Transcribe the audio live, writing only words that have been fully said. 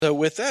So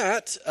with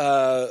that,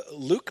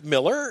 Luke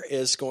Miller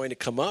is going to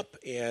come up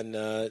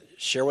and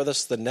share with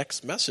us the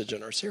next message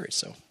in our series.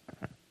 So,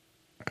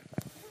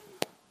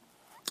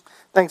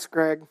 thanks,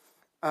 Greg.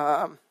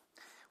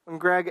 When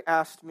Greg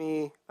asked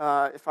me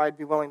if I'd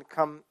be willing to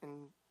come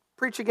and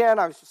preach again,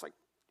 I was just like,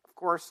 of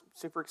course,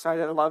 super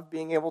excited. I love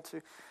being able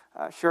to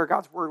share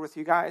God's Word with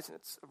you guys, and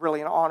it's really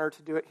an honor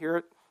to do it here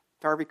at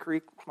Darby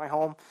Creek, my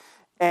home.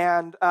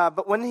 And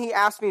but when he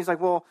asked me, he's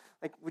like, well,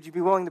 like, would you be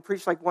willing to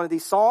preach like one of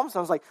these Psalms? And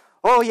I was like,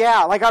 oh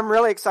yeah, like I'm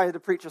really excited to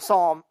preach a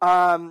Psalm.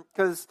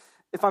 Because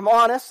if I'm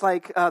honest,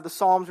 like the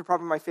Psalms are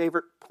probably my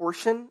favorite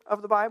portion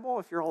of the Bible,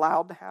 if you're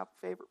allowed to have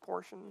a favorite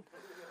portion.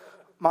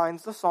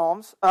 Mine's the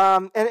Psalms.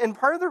 And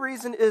part of the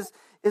reason is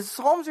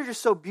Psalms are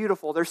just so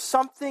beautiful. There's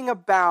something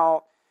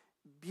about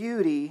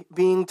beauty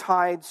being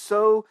tied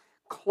so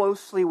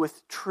closely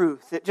with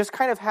truth. It just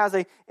kind of has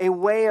a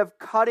way of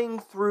cutting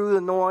through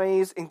the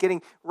noise and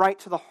getting right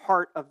to the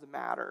heart of the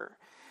matter.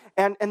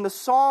 And the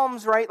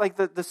Psalms, right, like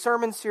the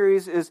sermon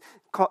series is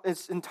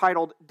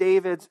entitled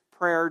David's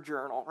Prayer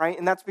Journal, right?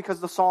 And that's because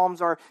the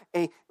Psalms are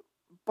a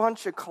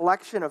bunch of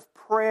collection of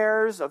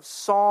prayers, of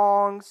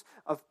songs,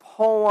 of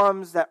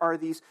poems that are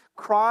these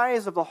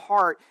cries of the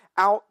heart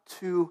out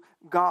to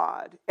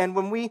God. And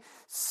when we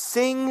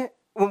sing,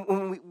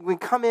 when we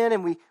come in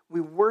and we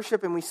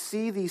worship and we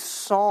see these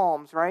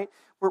Psalms, right,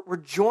 we're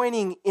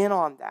joining in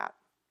on that.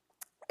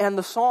 And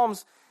the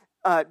Psalms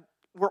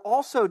were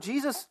also,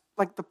 Jesus,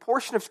 like the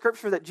portion of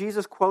Scripture that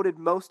Jesus quoted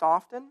most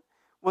often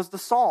was the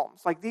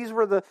Psalms. Like these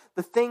were the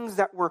things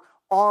that were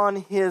on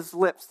his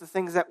lips, the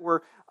things that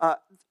were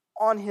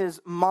on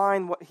his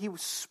mind, what he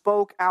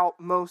spoke out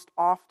most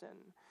often.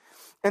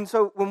 And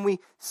so when we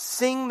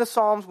sing the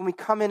Psalms, when we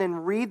come in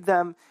and read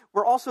them,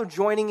 we're also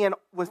joining in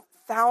with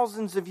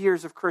thousands of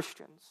years of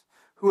Christians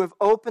who have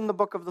opened the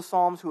book of the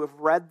Psalms, who have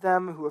read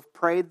them, who have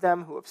prayed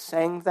them, who have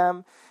sang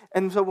them.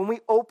 And so when we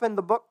open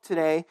the book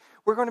today,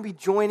 we're going to be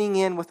joining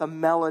in with a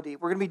melody.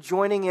 We're going to be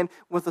joining in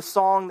with a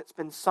song that's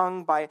been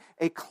sung by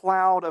a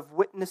cloud of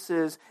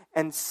witnesses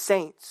and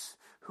saints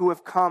who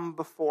have come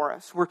before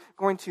us. We're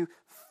going to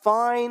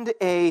find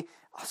a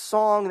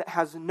song that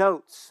has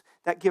notes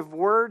that give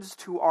words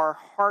to our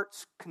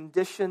heart's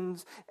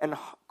conditions and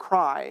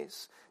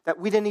cries that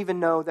we didn't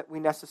even know that we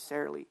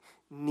necessarily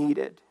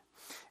needed.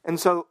 And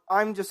so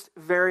I'm just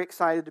very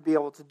excited to be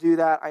able to do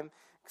that. I'm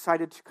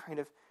excited to kind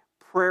of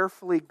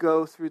prayerfully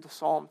go through the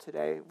Psalm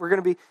today. We're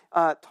going to be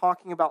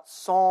talking about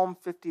Psalm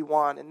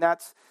 51, and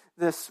that's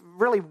this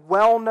really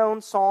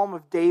well-known Psalm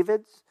of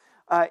David's,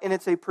 and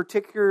it's a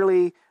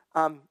particularly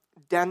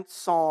dense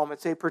psalm.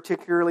 It's a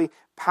particularly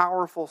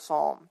powerful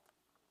psalm.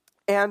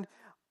 And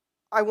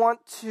I want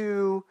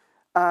to,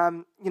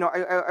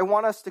 I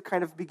want us to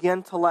kind of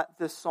begin to let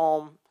this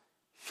psalm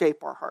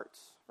shape our hearts,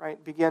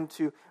 right? Begin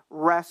to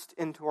rest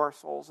into our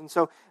souls. And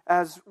so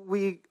as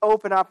we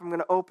open up, I'm going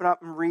to open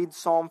up and read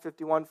Psalm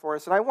 51 for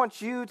us. And I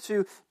want you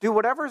to do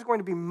whatever is going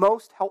to be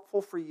most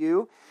helpful for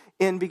you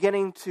in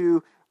beginning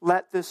to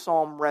let this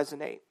psalm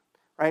resonate.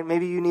 Right?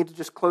 Maybe you need to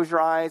just close your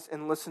eyes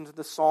and listen to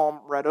the psalm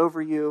read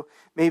over you.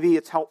 Maybe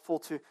it's helpful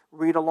to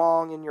read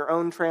along in your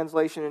own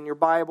translation in your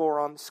Bible or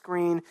on the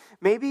screen.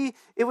 Maybe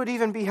it would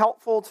even be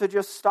helpful to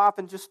just stop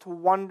and just to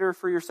wonder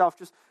for yourself,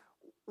 just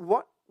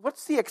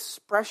what's the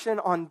expression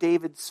on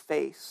David's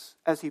face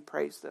as he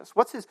prays this?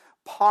 What's his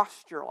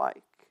posture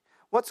like?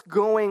 What's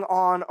going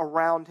on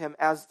around him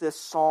as this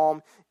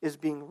psalm is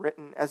being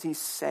written, as he's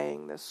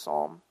saying this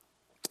psalm?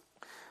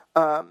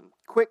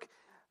 Quick,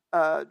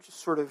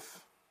 just sort of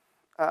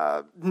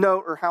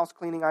note or house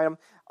cleaning item.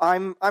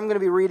 I'm going to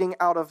be reading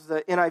out of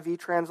the NIV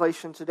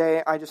translation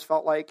today. I just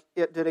felt like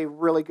it did a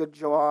really good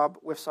job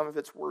with some of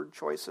its word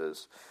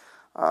choices.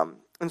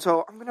 And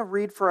so I'm going to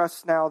read for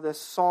us now this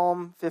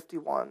Psalm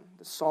 51,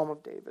 the Psalm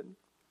of David.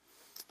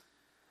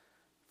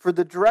 For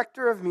the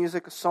director of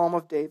music, a Psalm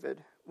of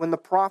David, when the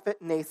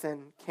prophet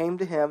Nathan came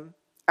to him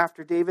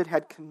after David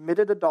had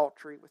committed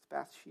adultery with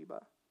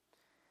Bathsheba.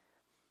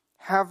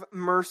 Have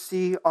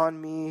mercy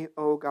on me,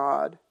 O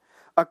God,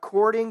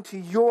 according to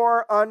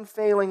your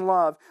unfailing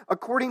love,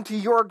 according to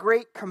your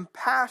great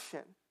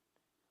compassion.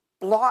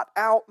 Blot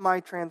out my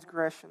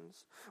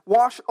transgressions.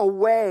 Wash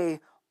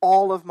away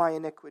all of my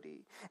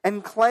iniquity,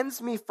 and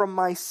cleanse me from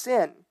my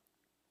sin.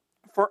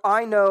 For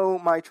I know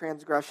my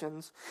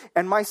transgressions,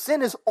 and my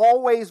sin is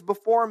always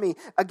before me.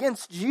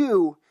 Against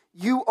you,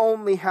 you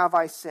only have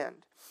I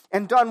sinned,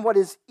 and done what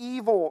is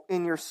evil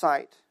in your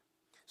sight.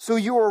 So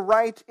you are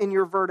right in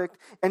your verdict,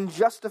 and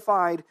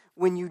justified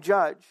when you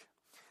judge.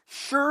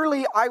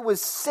 Surely I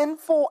was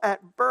sinful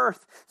at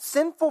birth,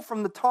 sinful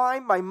from the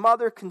time my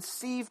mother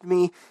conceived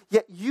me,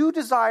 yet you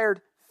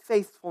desired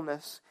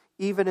faithfulness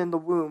even in the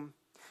womb.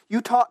 You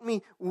taught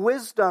me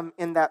wisdom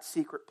in that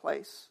secret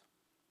place.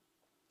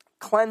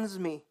 Cleanse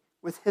me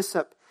with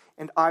hyssop,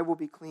 and I will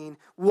be clean.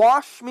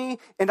 Wash me,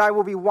 and I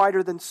will be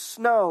whiter than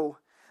snow.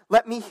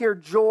 Let me hear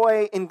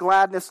joy and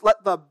gladness.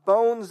 Let the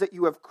bones that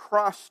you have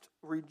crushed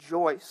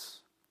rejoice.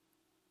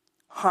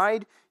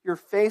 Hide your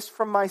face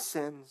from my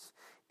sins,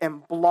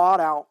 and blot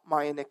out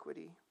my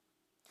iniquity.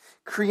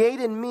 Create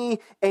in me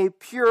a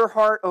pure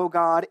heart, O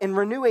God, and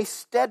renew a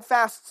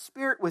steadfast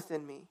spirit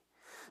within me.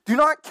 Do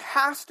not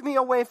cast me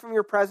away from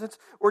your presence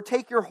or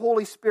take your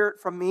Holy Spirit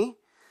from me.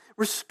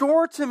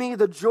 Restore to me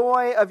the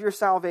joy of your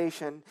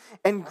salvation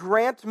and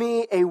grant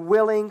me a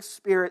willing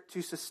spirit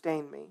to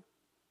sustain me.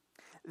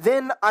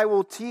 Then I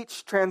will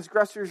teach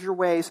transgressors your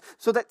ways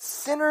so that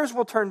sinners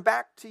will turn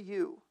back to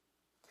you.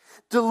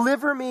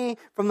 Deliver me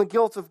from the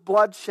guilt of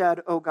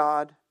bloodshed, O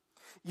God.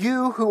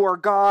 You who are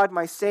God,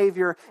 my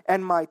Savior,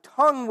 and my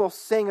tongue will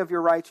sing of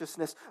your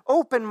righteousness.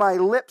 Open my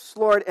lips,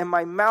 Lord, and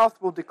my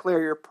mouth will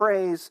declare your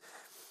praise.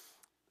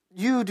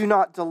 You do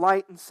not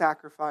delight in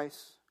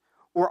sacrifice,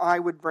 or I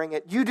would bring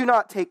it. You do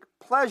not take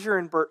pleasure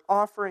in burnt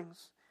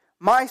offerings.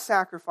 My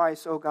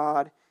sacrifice, O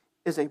God,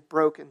 is a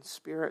broken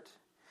spirit.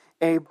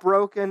 A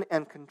broken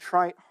and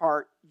contrite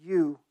heart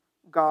you,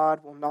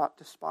 God, will not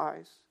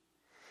despise.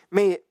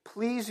 May it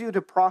please you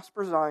to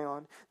prosper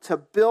Zion, to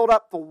build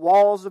up the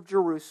walls of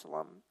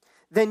Jerusalem.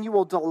 Then you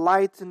will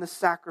delight in the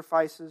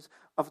sacrifices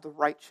of the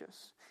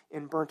righteous,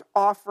 in burnt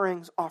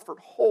offerings offered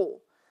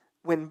whole,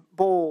 when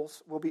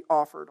bowls will be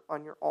offered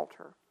on your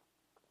altar.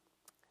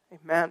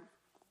 Amen.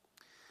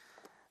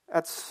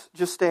 That's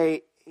just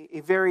a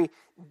very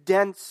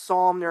dense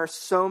psalm. There are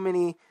so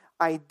many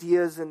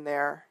ideas in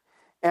there.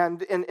 And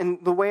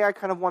the way I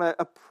kind of want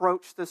to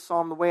approach this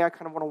psalm, the way I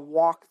kind of want to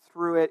walk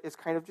through it is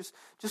kind of just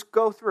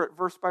go through it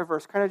verse by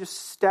verse, kind of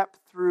just step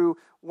through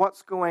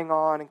what's going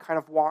on and kind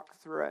of walk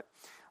through it.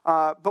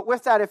 But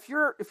with that, if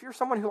you're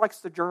someone who likes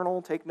to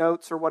journal, take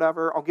notes or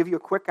whatever, I'll give you a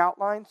quick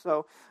outline.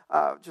 So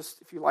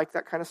just if you like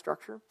that kind of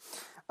structure.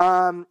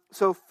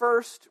 So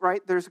first,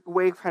 right, there's a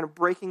way of kind of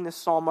breaking this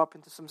psalm up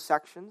into some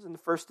sections. And the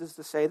first is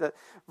to say that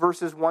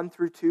verses 1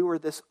 through 2 are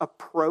this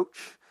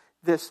approach,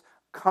 this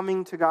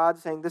coming to God,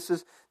 saying, this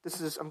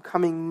is I'm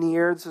coming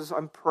near,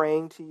 I'm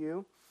praying to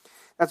you.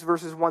 That's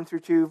verses 1 through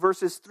 2.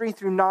 Verses 3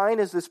 through 9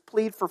 is this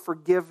plead for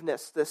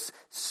forgiveness, this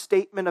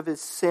statement of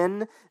his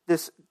sin,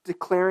 this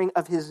declaring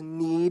of his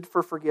need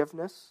for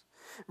forgiveness.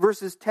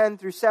 Verses 10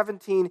 through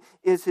 17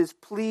 is his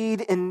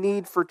plead and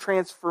need for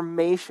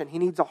transformation. He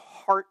needs a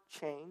heart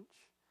change.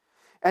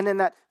 And then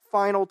that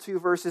final two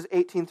verses,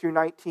 18 through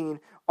 19,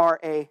 are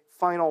a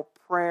final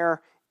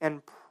prayer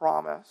and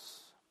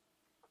promise.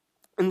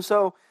 And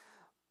so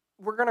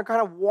we're going to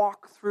kind of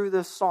walk through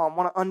this psalm,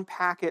 want to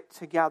unpack it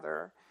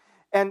together.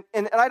 And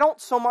I don't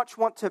so much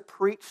want to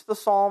preach the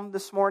psalm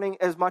this morning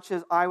as much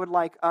as I would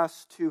like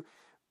us to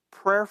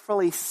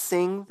prayerfully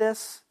sing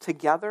this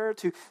together,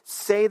 to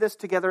say this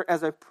together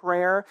as a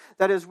prayer.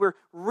 That as we're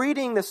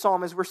reading the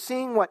psalm, as we're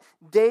seeing what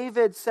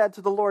David said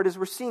to the Lord, as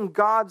we're seeing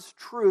God's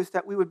truth,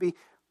 that we would be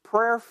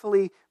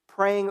prayerfully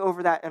praying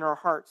over that in our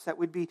hearts, that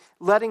we'd be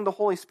letting the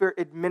Holy Spirit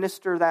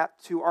administer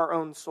that to our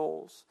own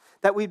souls,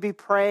 that we'd be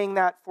praying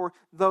that for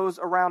those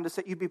around us,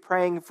 that you'd be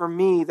praying for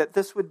me, that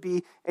this would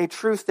be a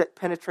truth that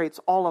penetrates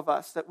all of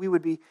us, that we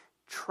would be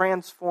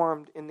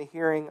transformed in the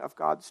hearing of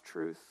God's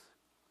truth.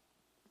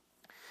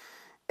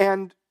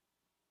 And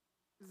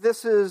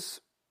this is,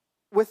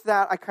 with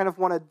that, I kind of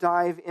want to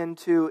dive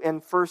into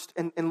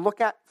and look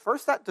at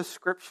first that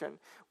description.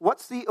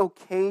 What's the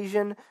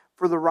occasion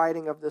for the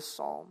writing of this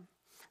psalm?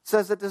 It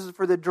says that this is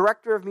for the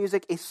director of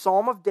music, a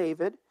psalm of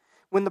David,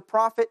 when the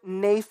prophet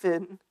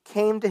Nathan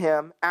came to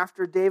him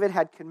after David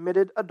had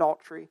committed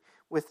adultery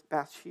with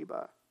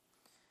Bathsheba.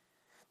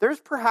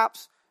 There's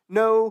perhaps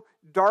no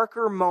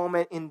darker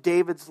moment in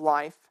David's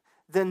life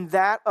than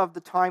that of the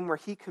time where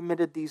he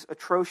committed these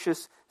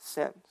atrocious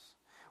sins,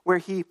 where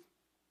he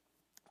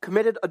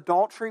committed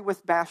adultery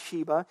with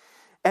Bathsheba,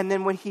 and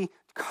then when he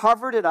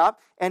covered it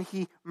up and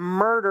he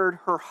murdered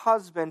her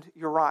husband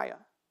Uriah.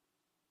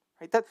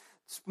 Right? That's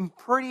some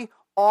pretty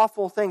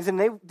awful things,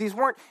 and these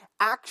weren't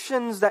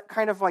actions that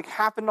kind of like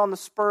happened on the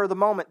spur of the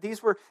moment.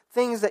 These were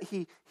things that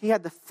he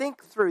had to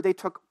think through. They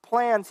took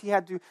plans. He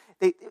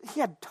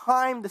had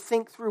time to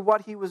think through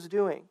what he was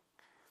doing,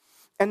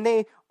 and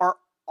they are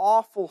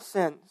awful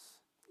sins.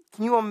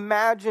 Can you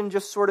imagine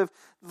just sort of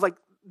like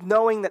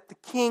knowing that the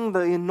king,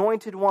 the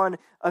anointed one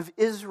of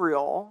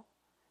Israel,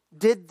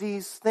 did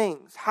these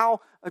things? How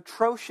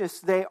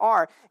atrocious they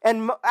are,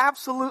 and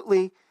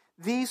absolutely.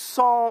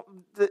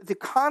 The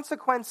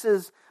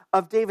consequences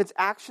of David's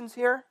actions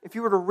here, if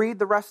you were to read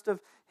the rest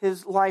of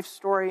his life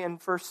story in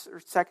 1st or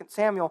 2nd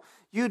Samuel,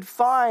 you'd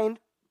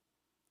find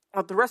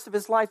that the rest of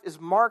his life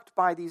is marked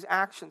by these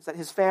actions, that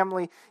his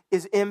family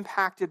is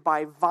impacted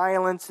by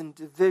violence and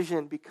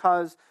division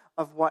because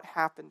of what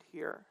happened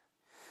here.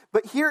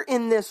 But here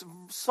in this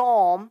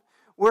psalm,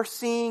 we're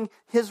seeing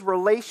his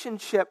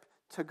relationship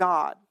to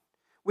God.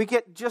 We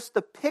get just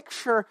the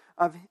picture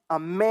of a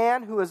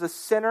man who is a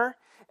sinner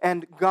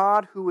and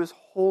God who is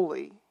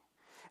holy.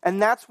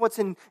 And that's what's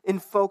in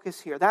focus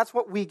here. That's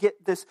what we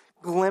get this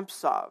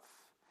glimpse of.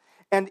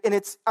 And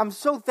I'm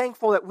so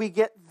thankful that we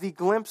get the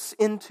glimpse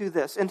into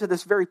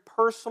this very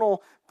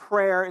personal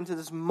prayer, into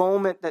this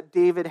moment that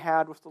David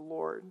had with the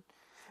Lord.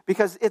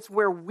 Because it's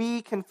where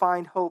we can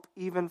find hope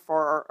even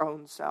for our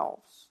own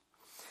selves.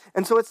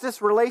 And so it's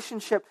this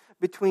relationship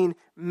between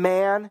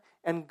man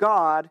and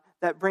God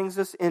that brings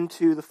us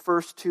into the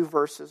first two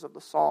verses of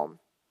the psalm.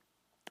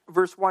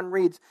 Verse 1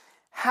 reads,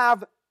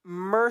 "Have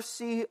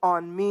mercy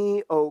on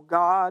me, O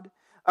God,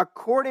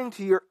 according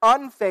to your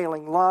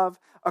unfailing love,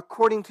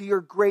 according to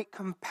your great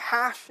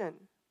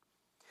compassion.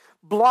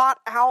 Blot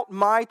out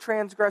my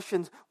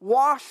transgressions,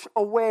 wash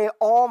away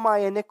all my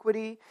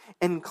iniquity,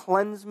 and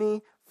cleanse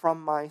me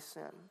from my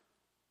sin."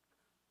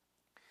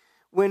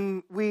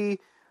 When we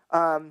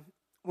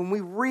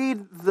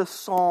read the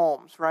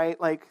Psalms, right?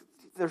 Like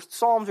the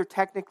Psalms are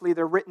technically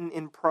they're written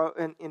in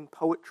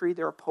poetry.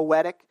 They're a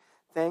poetic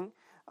thing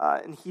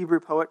in Hebrew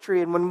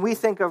poetry. And when we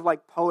think of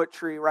like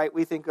poetry, right,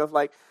 we think of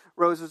like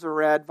roses are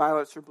red,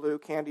 violets are blue,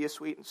 candy is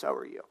sweet, and so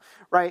are you,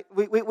 right?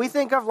 We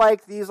think of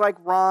like these like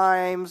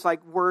rhymes,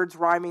 like words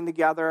rhyming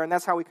together, and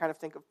that's how we kind of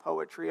think of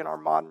poetry in our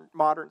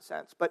modern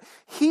sense. But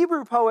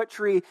Hebrew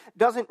poetry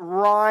doesn't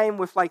rhyme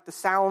with like the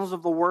sounds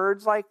of the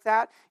words like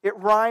that. It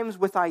rhymes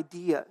with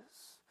ideas.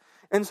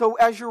 And so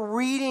as you're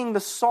reading the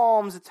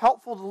Psalms, it's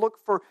helpful to look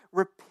for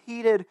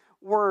repeated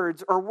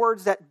words or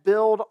words that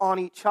build on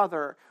each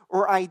other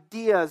or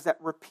ideas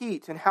that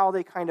repeat and how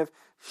they kind of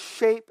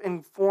shape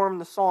and form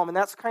the psalm. And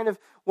that's kind of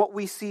what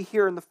we see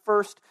here in the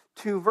first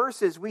two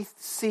verses. We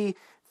see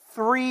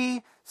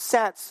three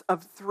sets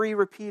of three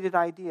repeated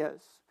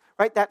ideas,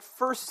 right? That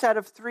first set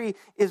of three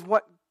is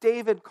what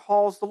David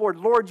calls the Lord.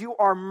 Lord, you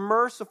are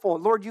merciful.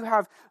 Lord, you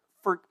have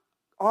for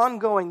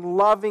ongoing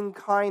loving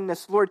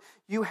kindness. Lord,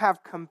 you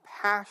have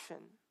compassion.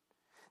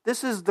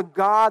 This is the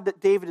God that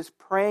David is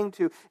praying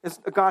to,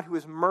 is a God who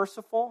is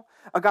merciful,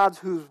 a God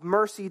whose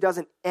mercy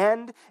doesn't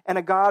end, and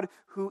a God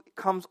who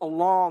comes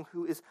along,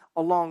 who is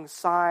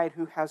alongside,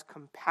 who has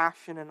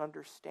compassion and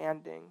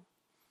understanding.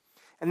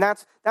 And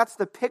that's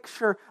the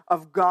picture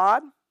of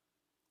God.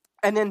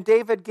 And then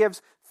David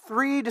gives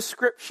three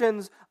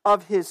descriptions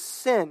of his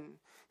sin,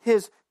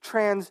 his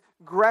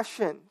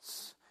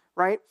transgressions,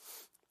 right?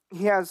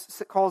 He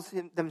calls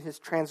them his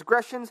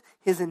transgressions,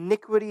 his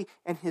iniquity,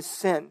 and his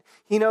sin.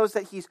 He knows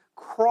that he's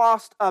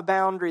crossed a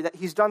boundary, that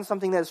he's done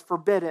something that is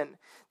forbidden,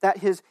 that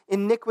his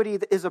iniquity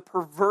is a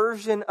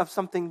perversion of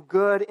something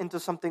good into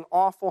something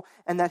awful,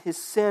 and that his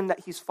sin,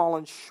 that he's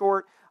fallen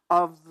short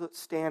of the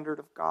standard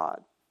of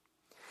God.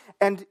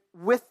 And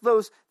with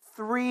those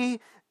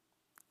three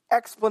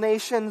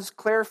explanations,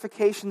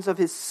 clarifications of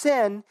his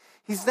sin,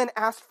 he's then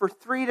asked for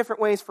three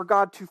different ways for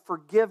God to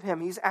forgive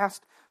him. He's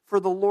asked for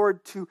the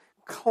Lord to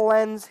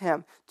cleanse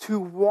him, to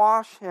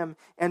wash him,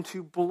 and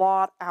to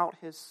blot out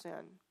his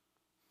sin.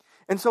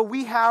 And so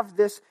we have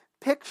this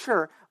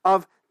picture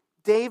of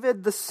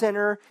David the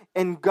sinner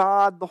and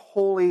God the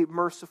holy,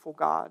 merciful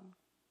God.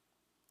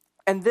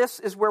 And this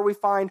is where we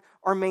find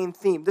our main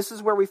theme. This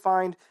is where we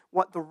find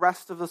what the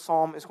rest of the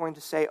psalm is going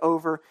to say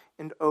over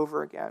and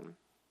over again.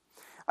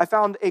 I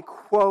found a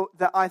quote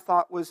that I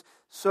thought was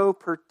so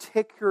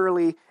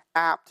particularly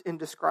apt in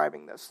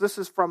describing this. This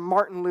is from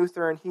Martin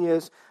Luther, and he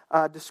is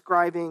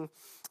describing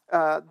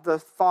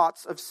the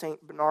thoughts of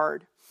Saint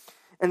Bernard.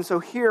 And so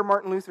here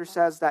Martin Luther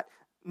says that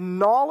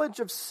knowledge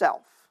of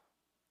self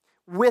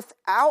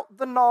without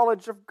the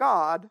knowledge of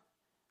God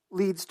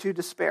leads to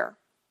despair.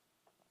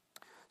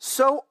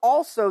 So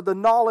also the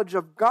knowledge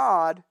of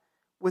God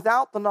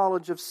without the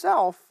knowledge of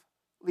self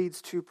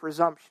leads to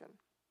presumption.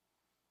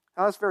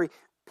 Now that's very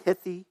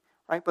pithy,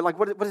 right? But like,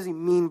 what does he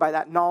mean by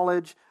that?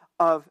 Knowledge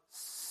of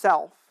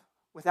self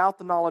without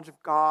the knowledge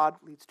of God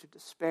leads to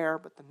despair,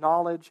 but the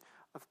knowledge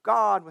of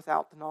God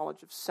without the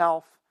knowledge of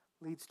self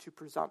leads to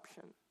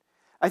presumption.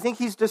 I think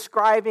he's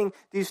describing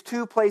these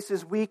two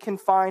places we can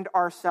find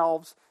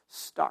ourselves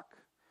stuck.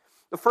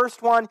 The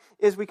first one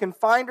is we can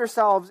find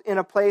ourselves in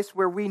a place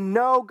where we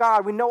know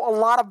God, we know a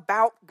lot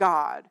about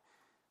God,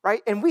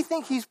 right? And we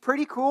think he's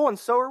pretty cool, and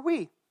so are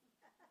we.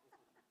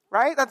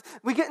 Right?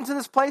 We get into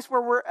this place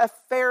where we're a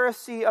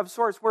Pharisee of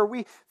sorts, where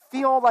we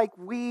feel like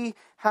we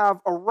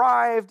have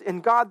arrived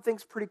and God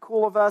thinks pretty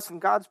cool of us and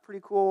God's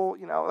pretty cool,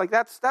 like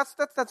that's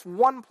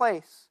one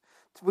place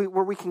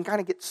where we can kind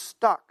of get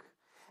stuck.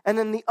 And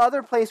then the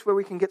other place where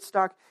we can get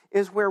stuck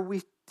is where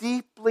we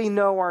deeply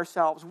know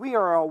ourselves. We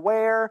are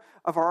aware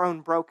of our own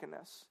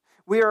brokenness.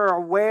 We are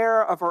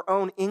aware of our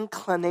own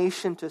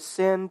inclination to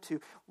sin,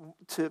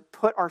 to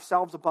put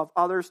ourselves above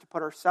others, to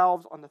put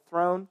ourselves on the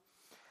throne.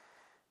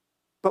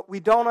 But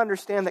we don't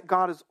understand that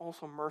God is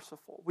also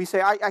merciful. We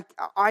say,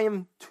 I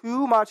am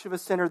too much of a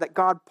sinner that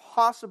God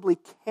possibly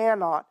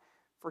cannot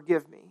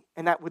forgive me.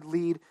 And that would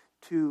lead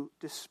to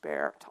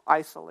despair, to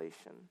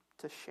isolation,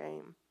 to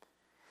shame.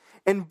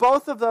 And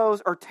both of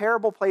those are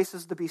terrible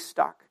places to be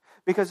stuck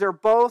because they're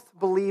both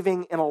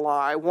believing in a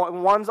lie.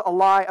 One's a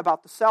lie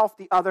about the self,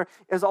 the other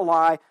is a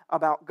lie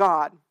about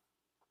God.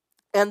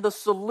 And the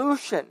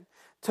solution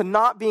to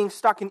not being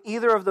stuck in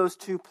either of those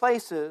two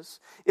places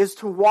is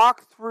to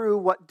walk through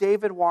what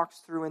David walks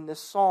through in this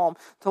psalm,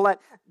 to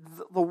let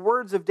the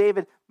words of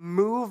David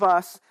move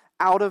us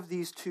out of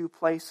these two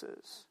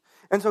places.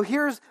 And so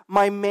here's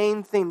my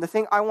main theme, the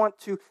thing I want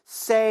to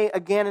say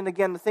again and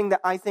again, the thing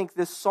that I think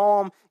this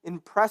psalm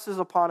impresses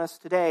upon us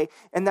today,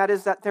 and that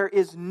is that there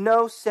is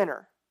no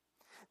sinner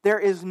There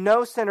is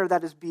no sinner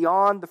that is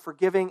beyond the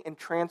forgiving and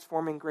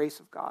transforming grace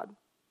of God.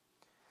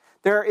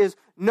 There is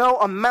no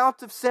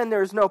amount of sin.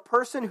 There is no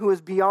person who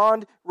is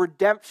beyond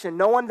redemption.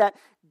 No one that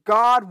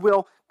God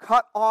will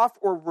cut off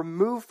or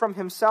remove from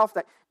himself.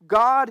 That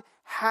God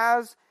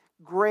has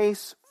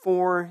grace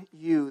for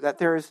you. That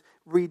there is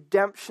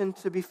redemption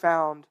to be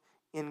found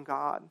in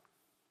God.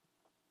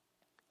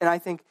 And I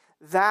think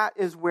that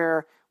is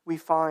where we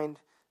find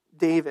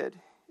David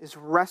is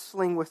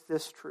wrestling with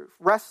this truth.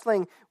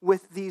 Wrestling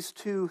with these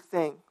two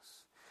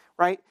things.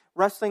 Right?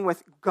 Wrestling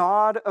with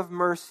God of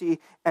mercy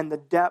and the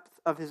depth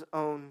of his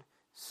own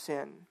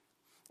sin.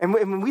 And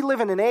when we live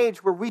in an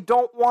age where we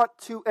don't want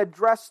to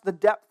address the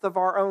depth of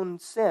our own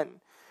sin,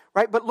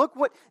 right? But look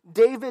what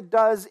David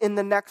does in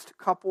the next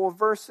couple of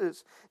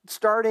verses.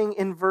 Starting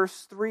in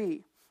verse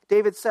 3,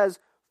 David says,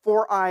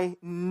 "For I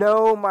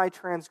know my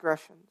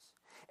transgressions,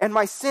 and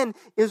my sin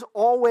is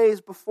always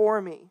before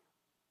me.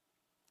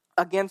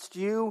 Against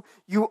you,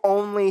 you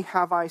only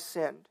have I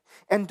sinned,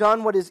 and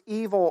done what is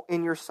evil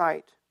in your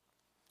sight.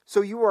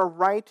 So you are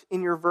right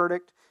in your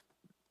verdict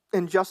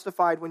and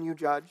justified when you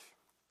judge.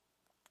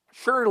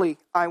 Surely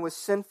I was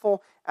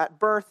sinful at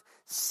birth,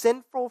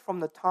 sinful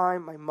from the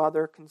time my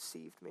mother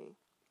conceived me.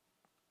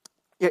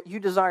 Yet you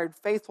desired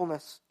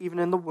faithfulness even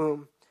in the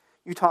womb.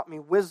 You taught me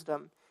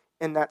wisdom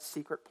in that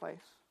secret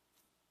place."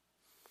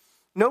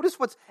 Notice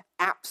what's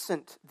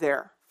absent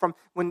there from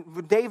when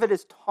David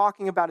is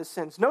talking about his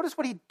sins. Notice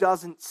what he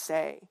doesn't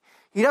say.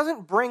 He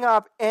doesn't bring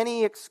up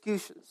any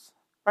excuses.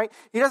 Right?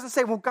 He doesn't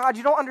say, well, God,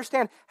 you don't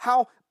understand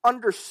how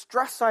under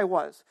stress I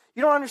was.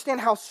 You don't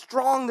understand how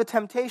strong the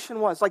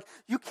temptation was. Like,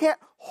 you can't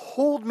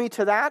hold me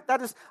to that.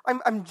 That is,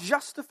 I'm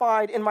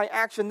justified in my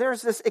action.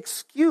 There's this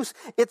excuse.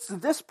 It's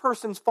this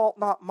person's fault,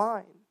 not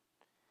mine.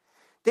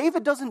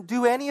 David doesn't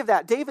do any of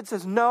that. David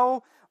says,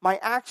 no, my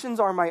actions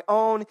are my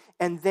own,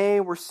 and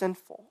they were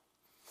sinful.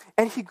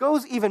 And he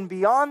goes even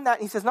beyond that.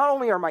 He says, not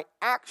only are my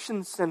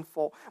actions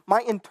sinful,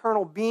 my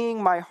internal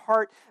being, my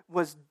heart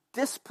was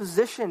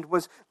dispositioned,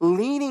 was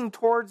leaning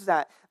towards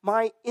that.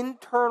 My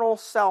internal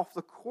self,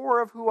 the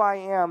core of who I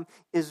am,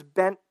 is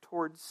bent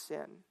towards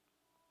sin.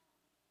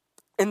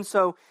 And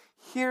so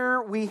here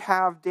we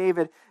have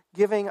David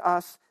giving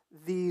us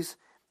these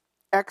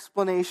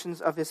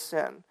explanations of his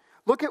sin.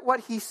 Look at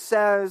what he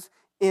says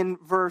in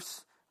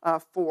verse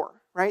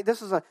 4. Right?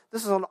 This is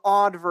an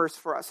odd verse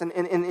for us. And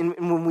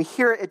when we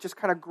hear it, it just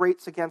kind of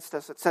grates against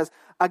us. It says,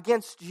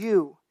 "Against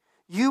you,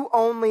 you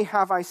only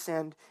have I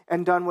sinned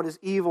and done what is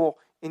evil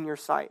in your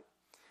sight."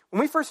 When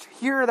we first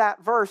hear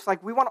that verse,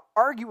 like, we want to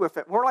argue with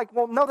it. We're like,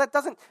 well, no, that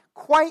doesn't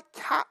quite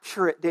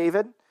capture it,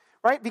 David,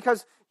 right?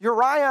 Because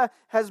Uriah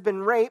has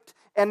been raped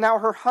and now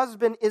her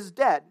husband is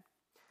dead.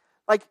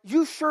 Like,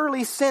 you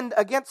surely sinned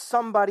against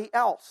somebody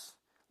else.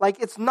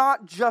 Like, it's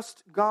not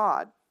just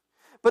God.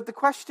 But the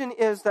question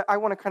is that I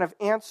want to kind of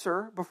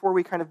answer before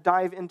we kind of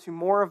dive into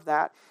more of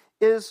that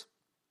is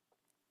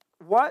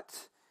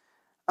what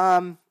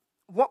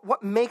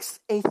makes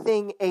a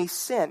thing a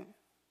sin?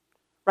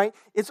 Right?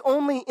 It's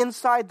only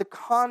inside the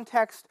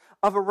context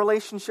of a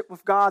relationship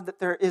with God that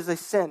there is a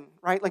sin,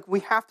 right? Like,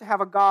 we have to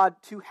have a God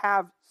to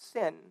have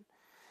sin.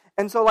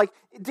 And so, like,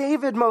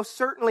 David most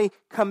certainly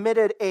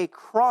committed a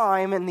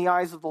crime in the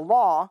eyes of the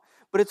law,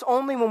 but it's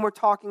only when we're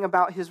talking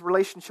about his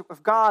relationship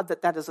with God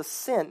that that is a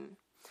sin.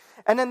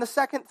 And then the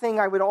second thing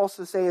I would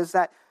also say is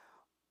that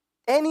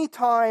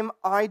anytime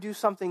I do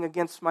something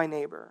against my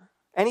neighbor,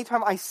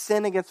 anytime I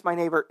sin against my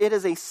neighbor, it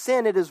is a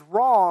sin, it is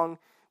wrong,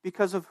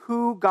 because of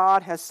who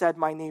God has said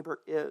my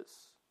neighbor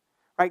is.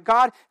 Right?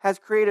 God has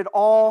created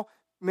all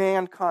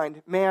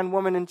mankind, man,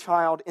 woman, and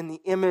child, in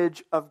the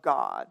image of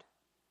God.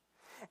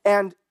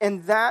 And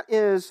that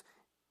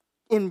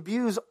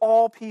imbues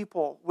all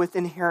people with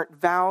inherent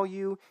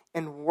value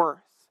and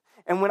worth.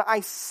 And when I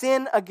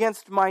sin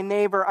against my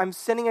neighbor, I'm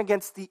sinning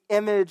against the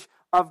image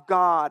of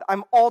God.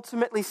 I'm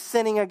ultimately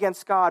sinning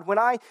against God. When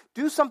I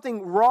do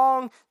something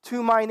wrong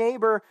to my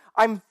neighbor,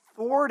 I'm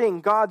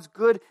thwarting God's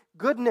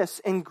goodness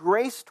and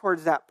grace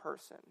towards that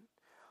person.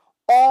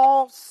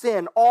 All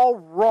sin, all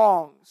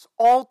wrongs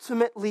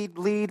ultimately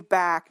lead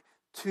back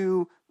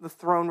to the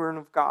throne room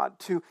of God,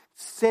 to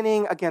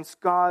sinning against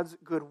God's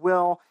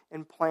goodwill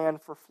and plan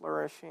for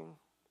flourishing.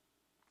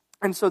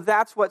 And so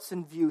that's what's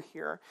in view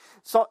here.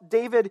 So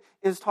David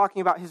is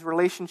talking about his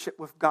relationship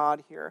with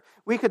God here.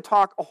 We could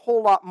talk a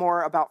whole lot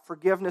more about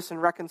forgiveness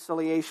and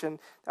reconciliation.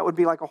 That would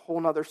be like a whole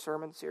nother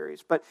sermon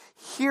series. But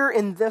here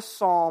in this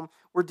psalm,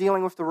 we're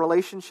dealing with the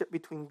relationship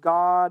between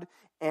God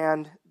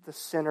and the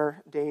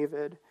sinner,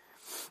 David.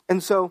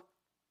 And so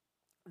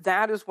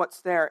that is what's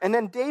there. And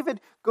then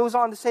David goes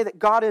on to say that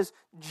God is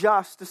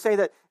just, to say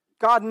that,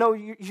 God, no,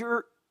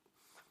 your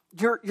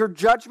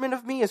judgment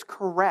of me is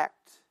correct.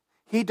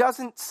 He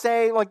doesn't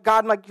say, like,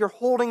 God, like, you're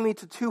holding me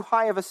to too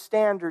high of a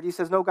standard. He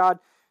says, no, God,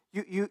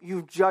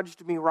 you've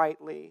judged me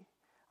rightly.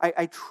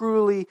 I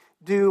truly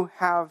do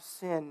have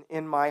sin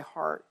in my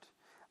heart.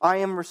 I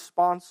am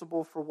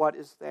responsible for what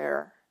is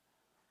there.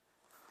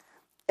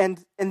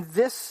 And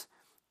this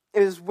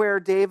is where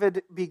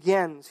David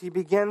begins. He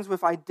begins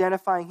with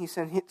identifying his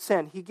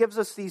sin. He gives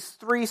us these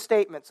three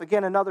statements.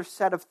 Again, another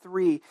set of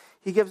three.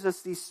 He gives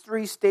us these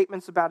three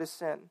statements about his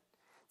sin.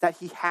 That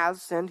he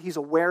has sinned, he's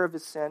aware of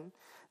his sin.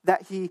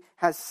 That he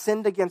has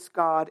sinned against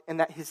God, and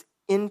that his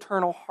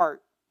internal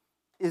heart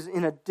is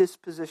in a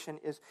disposition,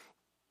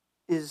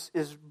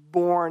 is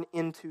born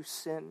into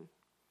sin.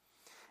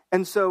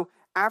 And so,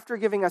 after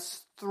giving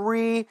us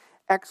three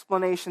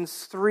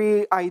explanations,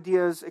 three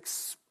ideas,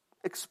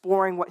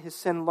 exploring what his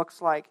sin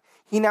looks like,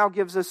 he now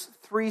gives us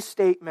three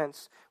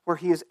statements where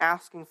he is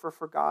asking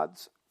for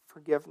God's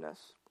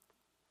forgiveness.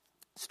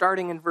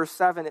 Starting in verse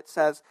 7, it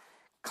says,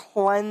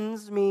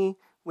 "Cleanse me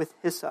with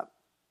hyssop,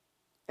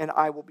 and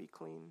I will be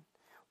clean.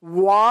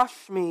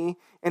 Wash me,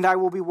 and I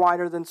will be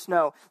whiter than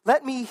snow.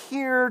 Let me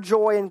hear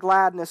joy and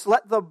gladness.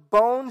 Let the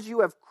bones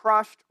you have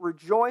crushed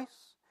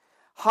rejoice.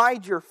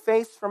 Hide your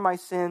face from my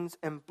sins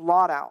and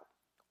blot out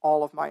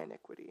all of my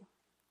iniquity."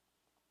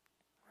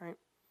 Right?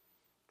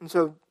 And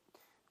so,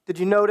 did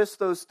you notice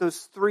those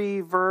three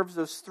verbs,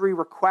 those three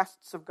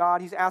requests of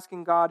God? He's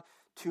asking God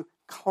to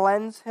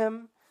cleanse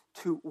him,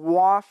 to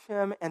wash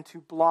him, and to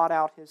blot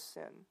out his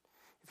sin.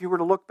 If you were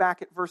to look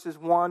back at verses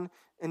 1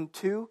 and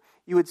 2,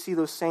 you would see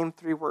those same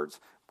three words: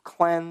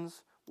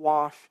 cleanse,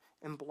 wash,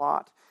 and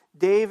blot.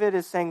 David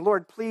is saying,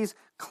 Lord, please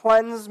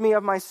cleanse me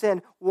of my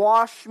sin.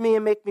 Wash me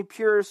and make me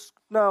pure as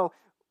snow.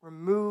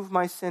 Remove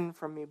my sin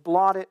from me.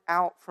 Blot it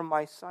out from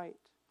my sight.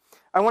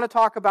 I want to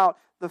talk about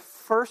the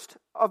first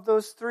of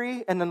those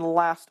three and then the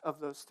last of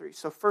those three.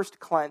 So first,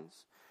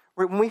 cleanse.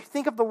 When we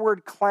think of the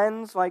word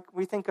cleanse, like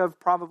we think of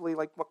probably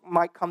like what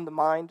might came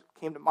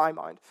to my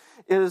mind,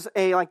 is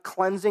a like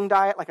cleansing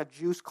diet, like a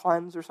juice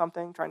cleanse or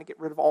something, trying to get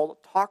rid of all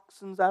the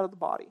toxins out of the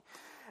body.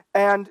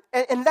 And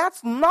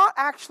that's not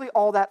actually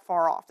all that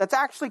far off. That's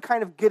actually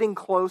kind of getting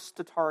close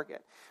to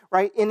target,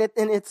 right? And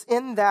it's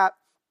in that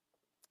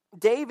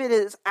David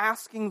is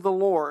asking the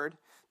Lord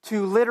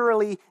to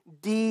literally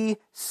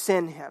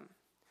de-sin him,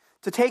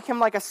 to take him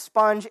like a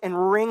sponge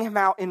and wring him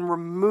out and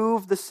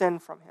remove the sin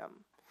from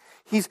him.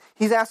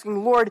 He's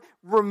asking, Lord,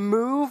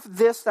 remove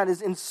this that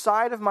is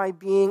inside of my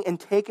being and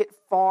take it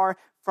far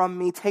from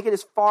me. Take it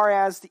as far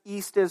as the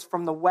east is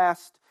from the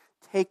west.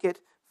 Take it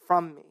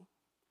from me.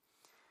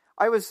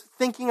 I was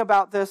thinking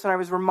about this, and I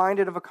was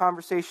reminded of a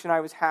conversation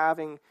I was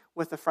having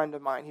with a friend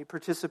of mine. He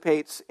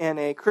participates in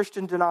a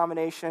Christian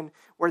denomination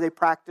where they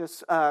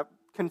practice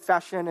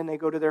confession, and they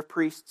go to their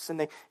priests and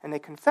they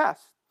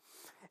confess.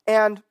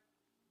 And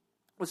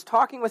was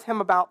talking with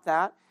him about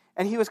that,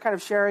 and he was kind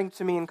of sharing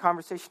to me in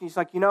conversation. He's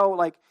like,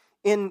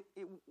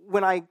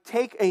 when I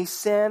take a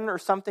sin or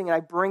something and I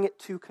bring it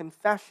to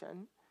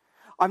confession,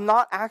 I'm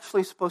not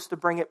actually supposed to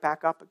bring it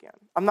back up again.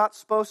 I'm not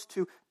supposed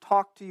to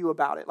talk to you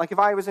about it. Like if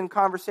I was in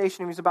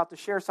conversation and he was about to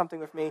share something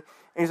with me, and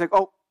he's like,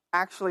 oh,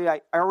 actually,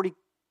 I already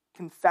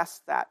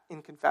confessed that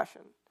in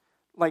confession.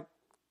 Like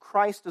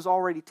Christ has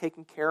already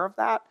taken care of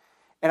that,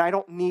 and I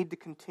don't need to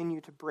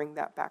continue to bring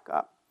that back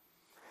up.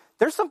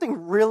 There's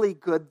something really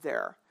good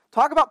there.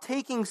 Talk about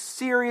taking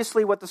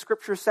seriously what the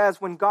Scripture says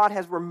when God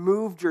has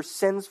removed your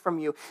sins from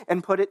you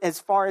and put it as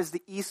far as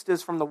the east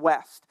is from the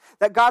west.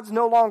 That God's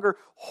no longer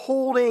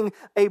holding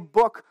a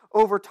book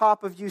over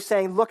top of you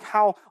saying, look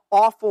how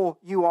awful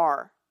you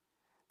are.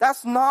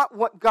 That's not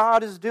what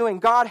God is doing.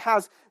 God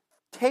has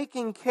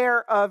taken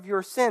care of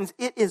your sins.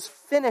 It is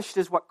finished,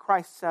 is what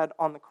Christ said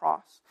on the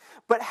cross.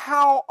 But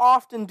how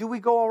often do we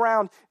go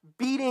around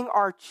beating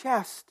our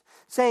chest,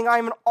 saying,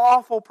 I'm an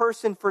awful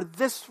person for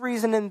this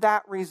reason and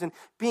that reason,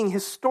 being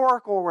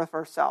historical with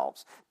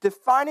ourselves,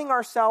 defining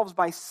ourselves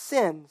by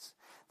sins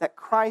that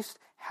Christ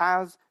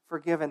has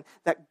forgiven,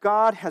 that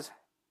God has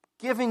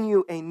given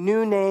you a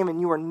new name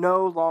and you are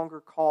no longer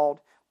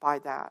called by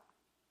that.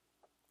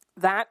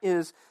 That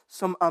is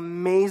some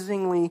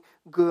amazingly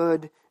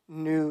good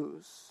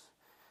news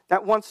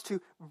that wants to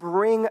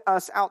bring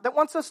us out, that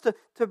wants us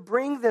to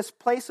bring this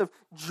place of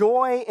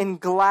joy and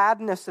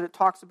gladness that it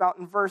talks about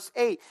in verse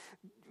 8.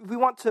 We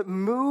want to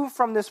move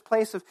from this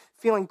place of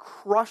feeling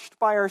crushed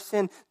by our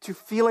sin to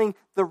feeling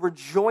the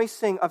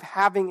rejoicing of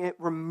having it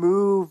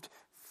removed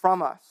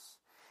from us.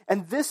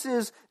 And this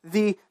is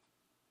the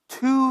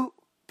two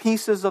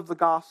pieces of the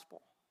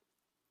gospel,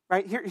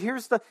 right?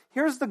 Here's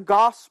the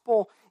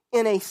gospel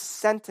in a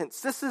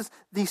sentence. This is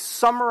the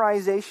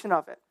summarization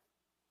of it.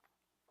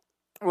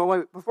 Well,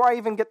 wait, before I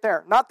even get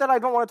there, not that I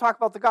don't want to talk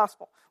about the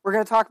gospel. We're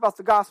going to talk about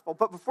the gospel.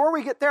 But before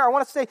we get there, I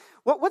want to say,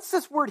 what's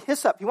this word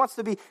hyssop? He wants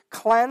to be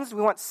cleansed.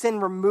 We want sin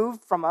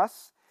removed from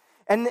us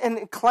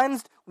and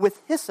cleansed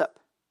with hyssop.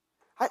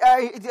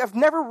 I've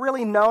never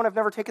really known, I've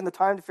never taken the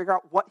time to figure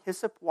out what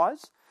hyssop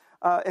was.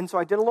 And so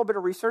I did a little bit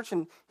of research,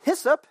 and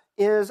hyssop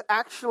is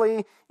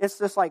actually, it's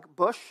this like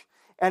bush,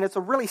 and it's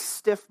a really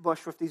stiff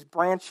bush with these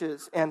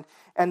branches, and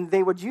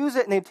they would use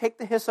it, and they'd take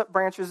the hyssop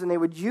branches, and they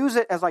would use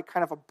it as like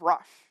kind of a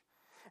brush.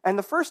 And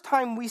the first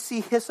time we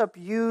see hyssop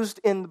used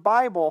in the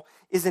Bible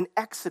is in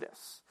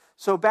Exodus.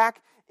 So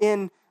back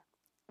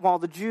while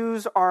the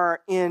Jews are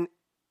in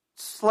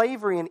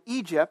slavery in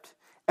Egypt,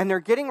 And they're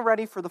getting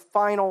ready for the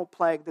final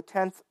plague, the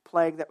 10th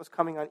plague that was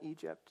coming on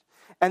Egypt.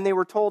 And they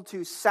were told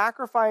to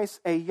sacrifice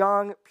a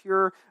young,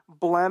 pure,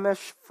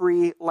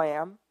 blemish-free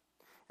lamb.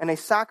 And they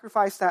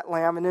sacrificed that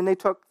lamb, and then they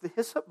took the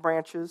hyssop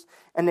branches,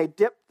 and they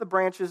dipped the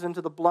branches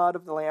into the blood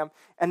of the lamb,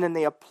 and then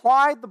they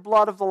applied the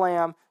blood of the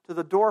lamb to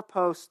the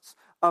doorposts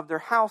of their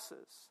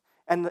houses.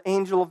 And the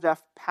angel of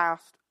death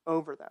passed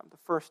over them, the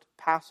first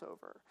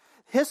Passover.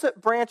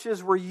 Hyssop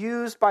branches were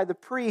used by the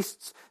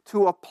priests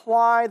to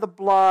apply the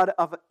blood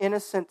of an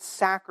innocent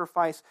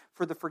sacrifice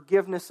for the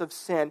forgiveness of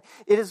sin.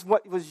 It is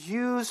what was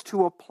used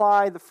to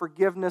apply the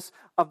forgiveness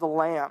of the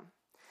lamb.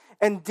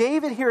 And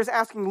David here is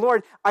asking,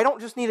 Lord, I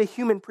don't just need a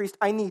human priest,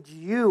 I need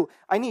you.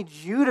 I need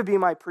you to be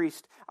my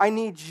priest. I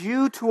need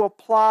you to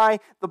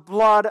apply the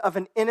blood of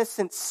an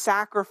innocent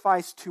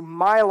sacrifice to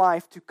my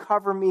life to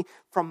cover me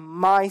from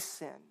my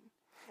sin.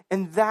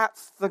 And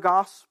that's the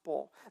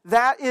gospel.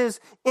 That is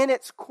in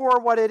its core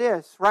what it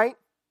is, right?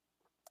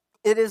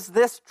 It is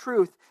this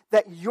truth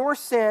that your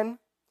sin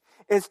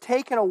is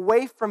taken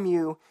away from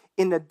you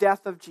in the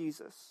death of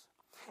Jesus.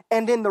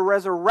 And in the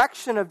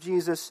resurrection of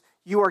Jesus,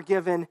 you are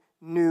given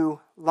new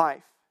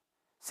life.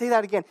 Say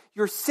that again.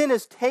 Your sin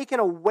is taken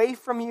away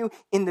from you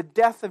in the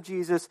death of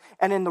Jesus,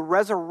 and in the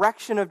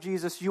resurrection of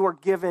Jesus, you are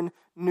given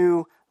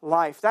new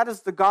life. That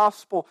is the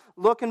gospel.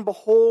 Look and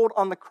behold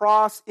on the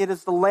cross. It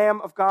is the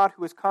Lamb of God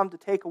who has come to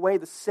take away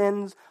the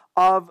sins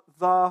of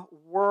the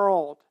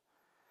world.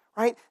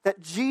 Right?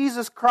 That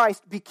Jesus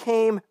Christ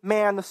became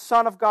man, the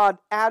Son of God,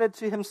 added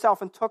to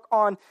himself and took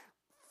on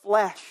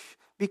flesh,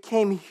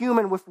 became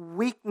human with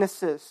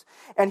weaknesses,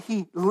 and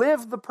he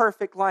lived the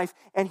perfect life,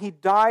 and he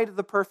died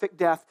the perfect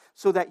death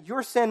so that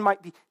your sin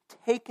might be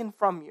taken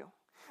from you,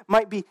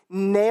 might be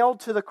nailed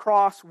to the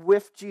cross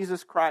with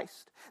Jesus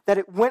Christ, that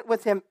it went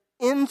with him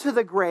into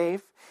the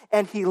grave,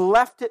 and he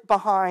left it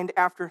behind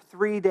after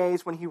 3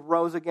 days when he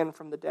rose again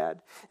from the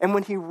dead. And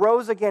when he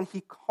rose again,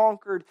 he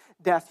conquered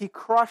death. He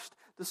crushed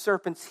the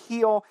serpent's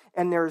heel,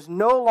 and there is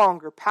no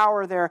longer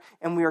power there,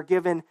 and we are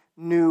given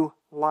new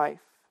life.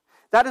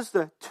 That is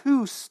the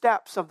 2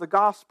 steps of the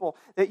gospel,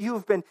 that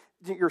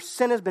your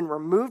sin has been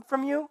removed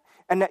from you,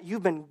 and that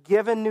you've been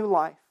given new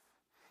life.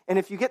 And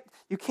if you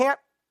can't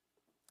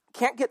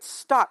get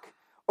stuck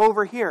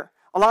over here.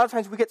 A lot of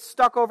times we get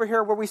stuck over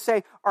here where we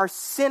say our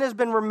sin has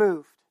been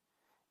removed,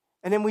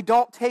 and then we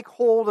don't take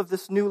hold of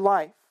this new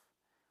life.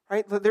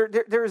 Right?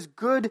 There is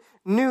good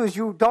news.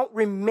 You don't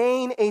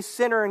remain a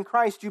sinner in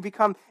Christ. You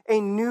become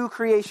a new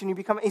creation. You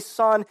become a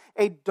son,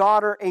 a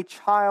daughter, a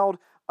child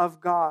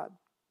of God.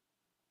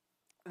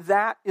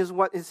 That is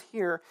what is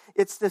here.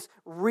 It's this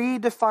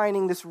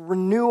redefining, this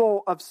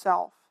renewal of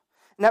self.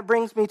 And that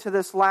brings me to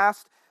this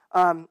last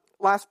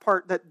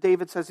part that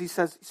David says. He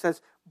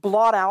says,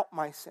 blot out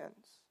my sins.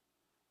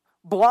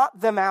 Blot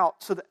them out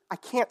so that I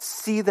can't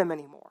see them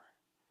anymore.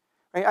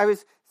 Right? I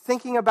was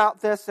thinking about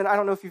this, and I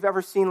don't know if you've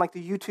ever seen like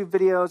the YouTube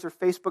videos or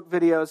Facebook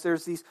videos.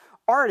 There's these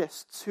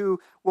artists who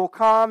will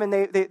come and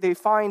they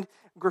find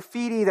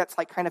graffiti that's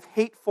like kind of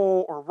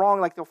hateful or wrong.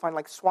 Like they'll find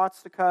like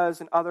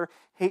swastikas and other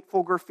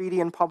hateful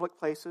graffiti in public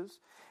places.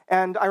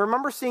 And I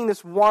remember seeing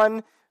this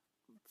one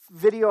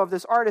video of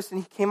this artist, and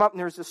he came up and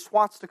there was this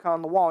swastika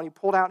on the wall, and he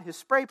pulled out his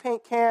spray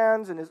paint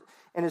cans and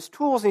his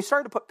tools, and he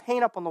started to put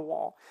paint up on the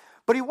wall.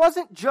 But he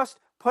wasn't just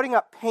putting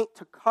up paint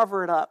to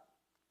cover it up.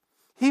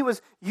 He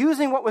was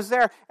using what was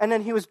there, and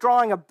then he was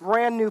drawing a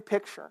brand new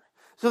picture.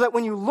 So that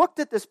when you looked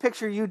at this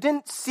picture, you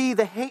didn't see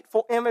the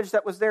hateful image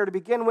that was there to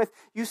begin with.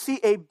 You see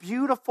a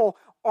beautiful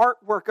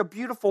artwork, a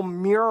beautiful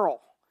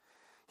mural.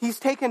 He's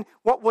taken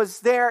what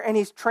was there and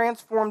he's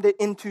transformed it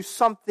into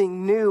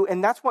something new.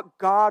 And that's what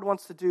God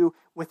wants to do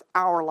with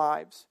our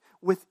lives,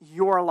 with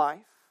your life.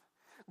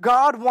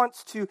 God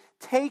wants to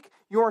take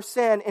your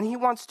sin and he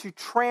wants to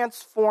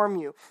transform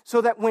you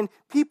so that when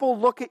people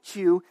look at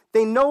you,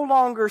 they no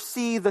longer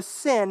see the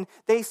sin,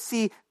 they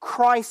see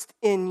Christ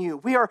in you.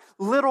 We are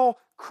little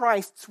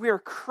Christs. We are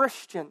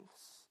Christians.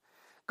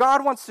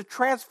 God wants to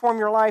transform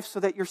your life so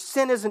that your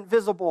sin isn't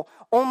visible.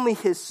 Only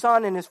his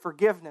Son and his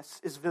forgiveness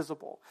is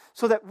visible.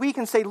 So that we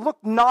can say, look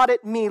not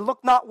at me,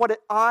 look not what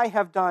I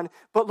have done,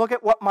 but look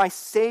at what my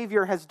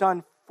Savior has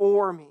done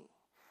for me.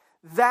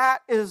 That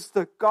is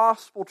the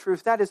gospel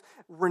truth. That is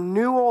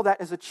renewal.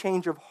 That is a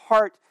change of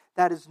heart.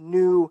 That is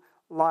new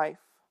life.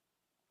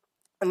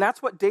 And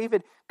that's what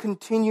David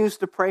continues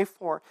to pray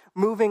for.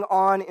 Moving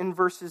on in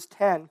verses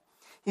 10.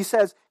 He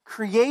says,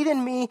 create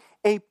in me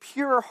a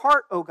pure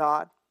heart, O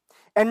God,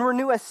 and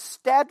renew a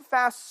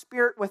steadfast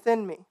spirit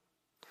within me.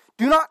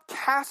 Do not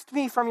cast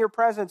me from your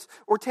presence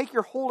or take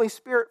your Holy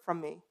Spirit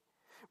from me.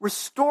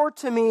 Restore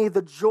to me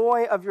the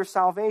joy of your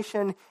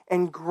salvation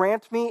and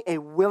grant me a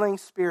willing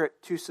spirit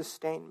to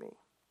sustain me.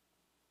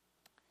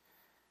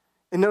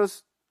 In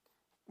those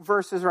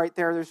verses right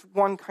there, there's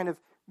one kind of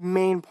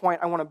main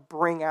point I want to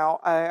bring out.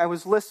 I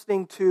was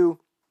listening to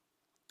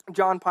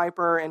John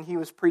Piper, and he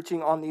was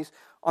preaching on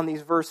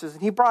these verses,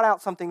 and he brought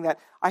out something that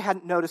I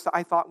hadn't noticed that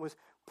I thought was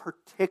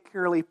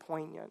particularly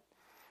poignant.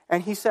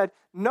 And he said,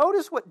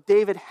 notice what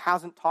David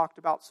hasn't talked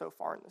about so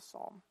far in this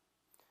psalm.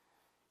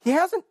 He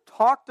hasn't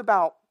talked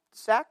about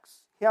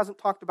sex. He hasn't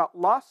talked about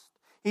lust.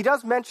 He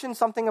does mention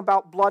something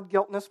about blood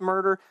guiltness,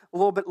 murder, a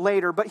little bit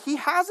later, but he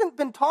hasn't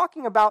been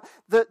talking about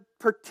the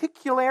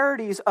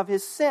particularities of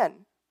his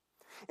sin.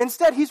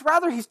 Instead, he's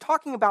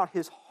talking about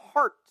his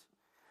heart.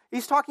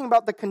 He's talking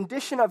about the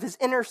condition of his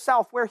inner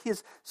self, where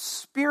his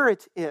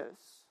spirit is.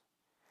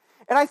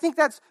 And I think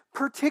that's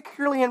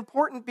particularly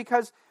important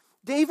because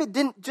David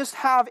didn't just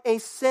have a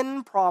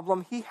sin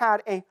problem, he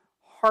had a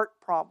heart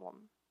problem.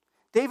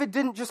 David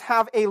didn't just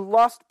have a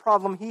lust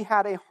problem, he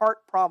had a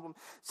heart problem.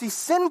 See,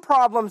 sin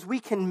problems we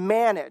can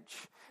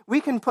manage.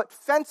 We can put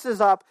fences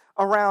up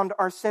around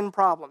our sin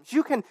problems.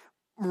 You can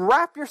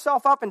wrap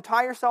yourself up and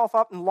tie yourself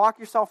up and lock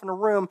yourself in a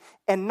room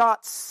and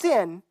not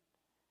sin,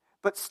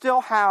 but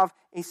still have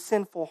a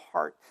sinful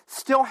heart,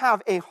 still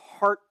have a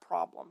heart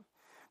problem.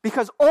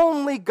 Because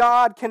only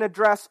God can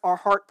address our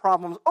heart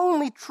problems.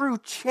 Only true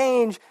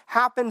change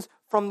happens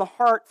from the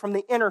heart, from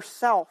the inner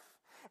self.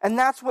 And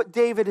that's what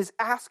David is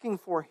asking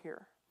for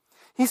here.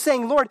 He's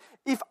saying, Lord,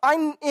 if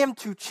I am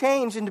to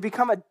change and to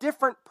become a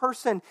different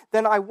person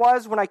than I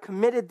was when I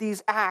committed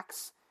these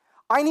acts,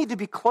 I need to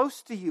be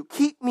close to you.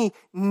 Keep me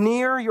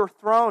near your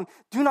throne.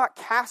 Do not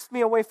cast me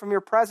away from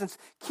your presence.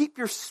 Keep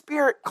your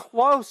spirit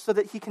close so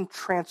that he can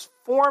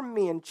transform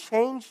me and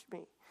change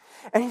me.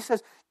 And he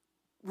says,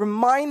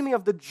 remind me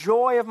of the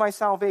joy of my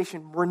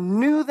salvation.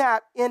 Renew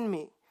that in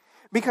me.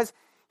 Because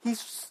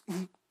his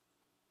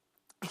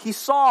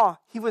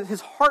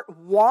heart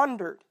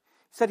wandered.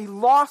 He said he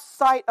lost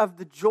sight of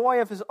the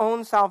joy of his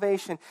own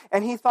salvation.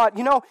 And he thought,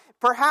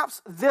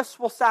 perhaps this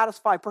will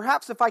satisfy.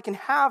 Perhaps if I can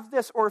have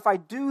this, or if I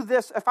do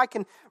this, if I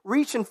can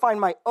reach and find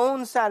my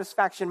own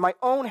satisfaction, my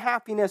own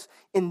happiness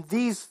in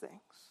these things.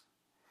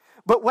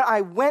 But when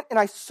I went and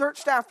I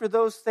searched after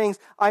those things,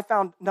 I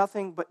found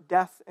nothing but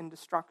death and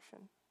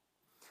destruction.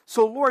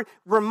 So Lord,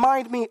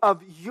 remind me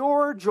of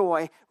your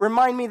joy.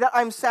 Remind me that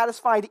I'm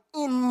satisfied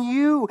in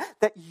you,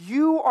 that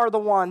you are the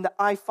one that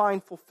I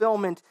find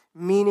fulfillment,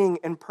 meaning,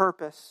 and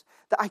purpose,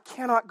 that I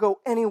cannot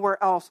go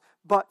anywhere else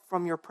but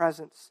from your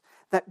presence,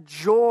 that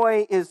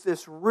joy is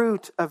this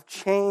root of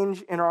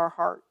change in our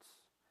hearts.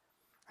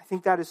 I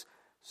think that is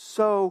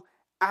so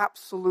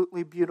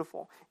absolutely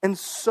beautiful and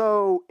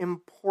so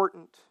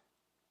important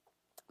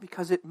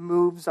because it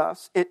moves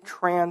us, it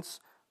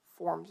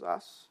transforms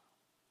us.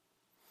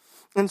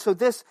 And so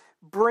this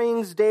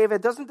brings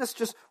David, doesn't this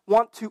just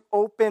want to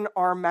open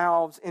our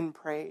mouths in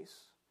praise?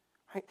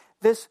 Right?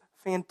 This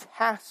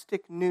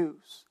fantastic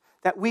news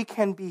that we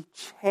can be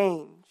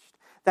changed,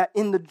 that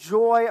in the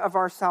joy of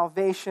our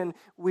salvation,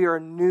 we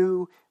are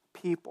new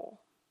people.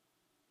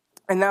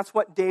 And that's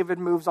what David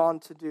moves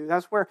on to do.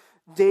 That's where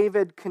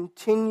David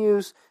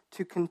continues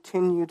to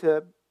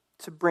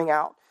bring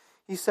out.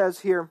 He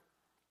says here,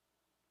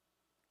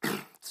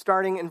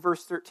 starting in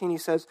verse 13, he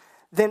says,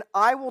 then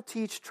I will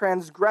teach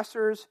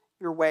transgressors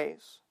your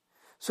ways,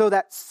 so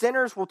that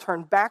sinners will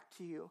turn back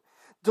to you.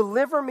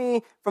 Deliver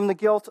me from the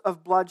guilt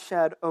of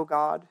bloodshed, O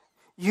God,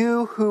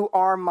 you who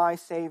are my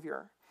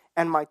Savior,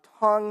 and my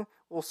tongue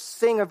will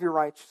sing of your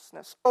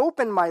righteousness.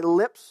 Open my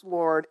lips,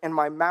 Lord, and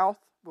my mouth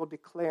will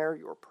declare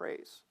your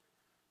praise.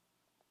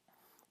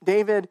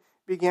 David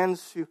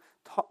begins to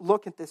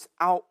look at this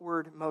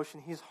outward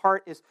motion. His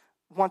heart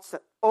wants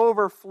to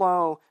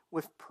overflow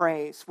with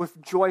praise,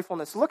 with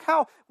joyfulness. Look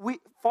how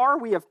far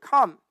we have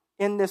come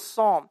in this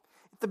psalm.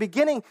 At the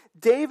beginning,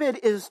 David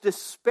is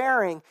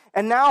despairing,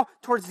 and now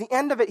towards the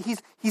end of it,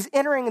 he's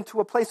entering into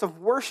a place of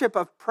worship,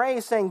 of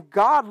praise, saying,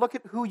 God, look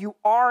at who you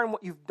are and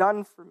what you've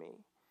done for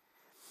me.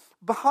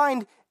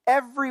 Behind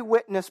every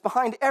witness,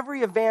 behind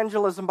every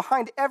evangelism,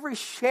 behind every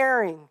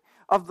sharing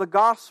of the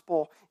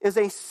gospel is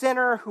a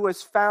sinner who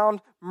has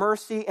found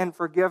mercy and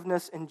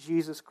forgiveness in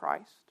Jesus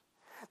Christ.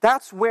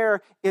 That's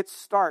where it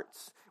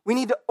starts. We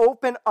need to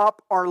open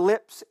up our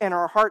lips and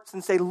our hearts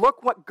and say,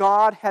 look what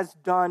God has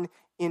done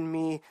in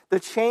me. The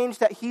change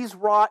that he's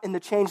wrought and the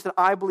change that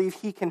I believe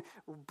he can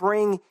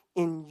bring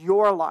in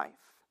your life.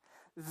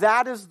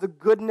 That is the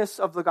goodness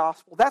of the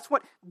gospel. That's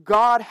what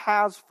God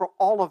has for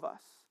all of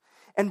us.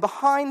 And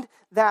behind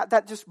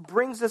that just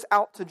brings us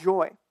out to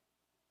joy.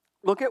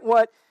 Look at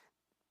what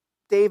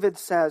David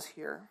says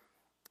here.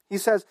 He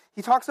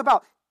talks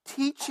about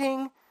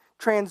teaching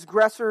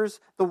transgressors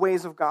the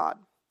ways of God.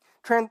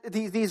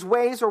 These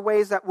ways are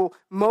ways that will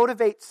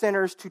motivate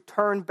sinners to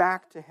turn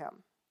back to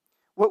him.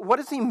 What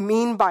does he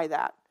mean by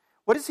that?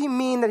 What does he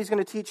mean that he's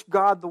going to teach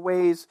God the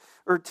ways,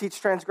 or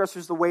teach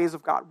transgressors the ways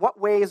of God? What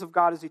ways of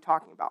God is he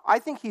talking about? I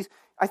think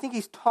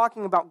he's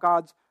talking about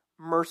God's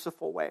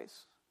merciful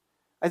ways.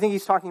 I think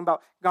he's talking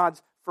about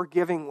God's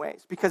forgiving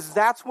ways, because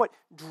that's what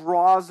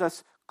draws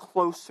us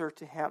closer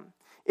to him.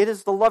 It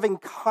is the loving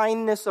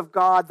kindness of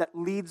God that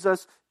leads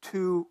us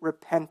to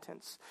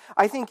repentance.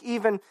 I think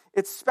even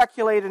it's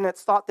speculated and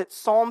it's thought that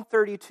Psalm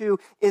 32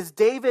 is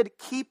David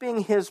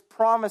keeping his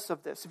promise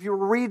of this. If you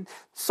read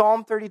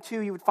Psalm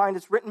 32, you would find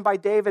it's written by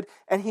David,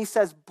 and he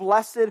says,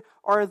 blessed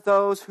are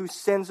those whose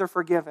sins are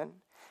forgiven.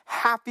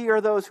 Happy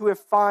are those who have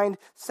found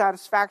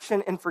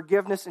satisfaction and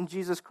forgiveness in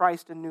Jesus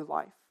Christ and new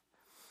life.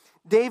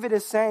 David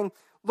is saying,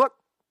 look,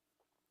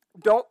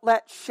 don't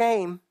let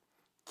shame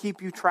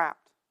keep you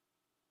trapped.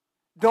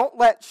 Don't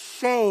let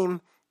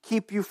shame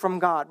keep you from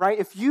God, right?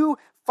 If you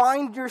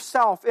find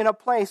yourself in a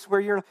place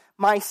where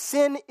my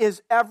sin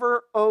is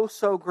ever oh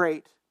so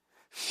great,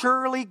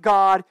 surely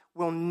God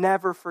will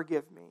never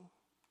forgive me.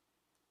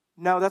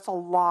 No, that's a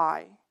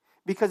lie.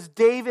 Because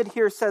David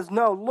here says,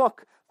 no,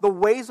 look, the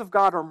ways of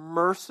God are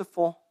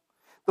merciful.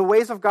 The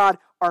ways of God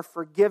are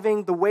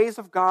forgiving. The ways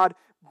of God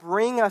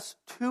bring us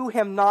to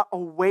Him, not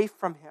away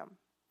from Him.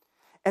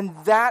 And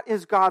that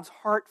is God's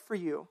heart for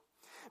you.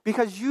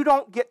 Because you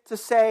don't get to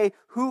say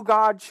who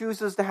God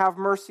chooses to have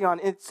mercy on.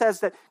 It says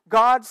that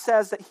God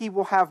says that He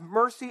will have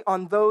mercy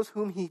on those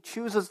whom He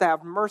chooses to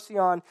have mercy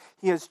on.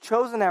 He has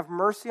chosen to have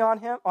mercy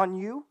on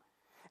you.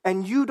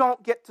 And you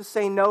don't get to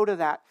say no to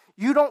that.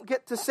 You don't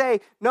get to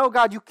say, no,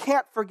 God, you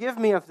can't forgive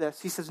me of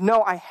this. He says,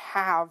 no, I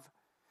have.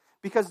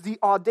 Because the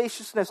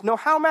audaciousness, no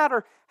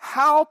matter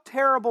how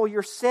terrible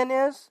your sin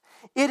is,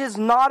 it is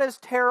not as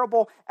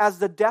terrible as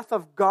the death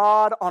of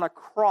God on a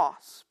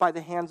cross by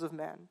the hands of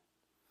men.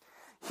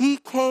 He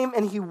came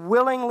and He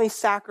willingly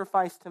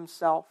sacrificed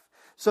Himself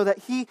so that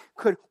He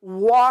could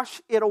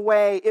wash it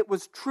away. It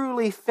was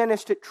truly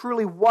finished. It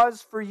truly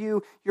was for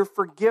you. Your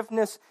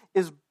forgiveness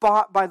is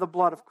bought by the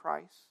blood of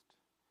Christ.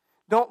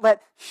 Don't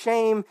let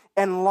shame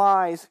and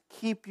lies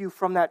keep you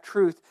from that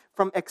truth,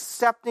 from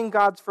accepting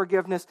God's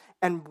forgiveness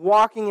and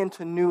walking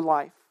into new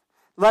life,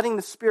 letting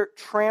the Spirit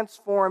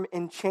transform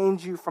and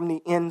change you from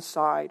the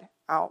inside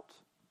out.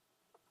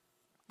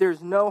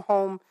 There's no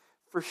home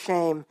for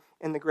shame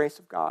in the grace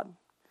of God.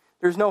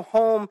 There's no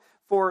home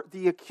for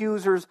the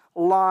accuser's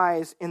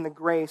lies in the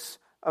grace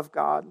of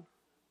God.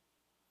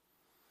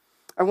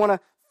 I want to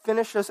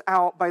finish us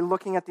out by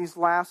looking at these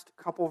last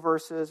couple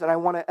verses, and I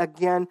want to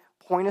again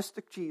point us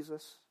to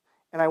Jesus,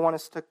 and I want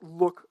us to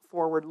look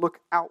forward, look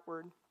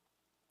outward.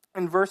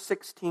 In verse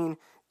 16,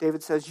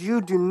 David says, "You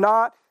do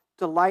not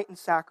delight in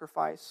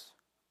sacrifice,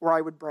 or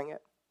I would bring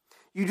it.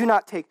 You do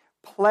not take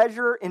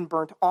pleasure in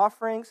burnt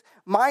offerings.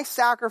 My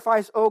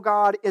sacrifice, O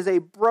God, is a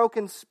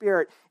broken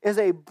spirit, is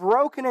a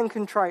broken and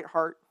contrite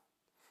heart.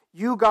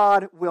 You,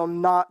 God, will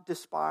not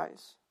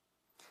despise.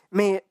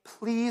 May it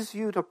please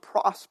you to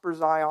prosper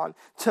Zion,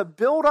 to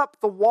build up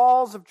the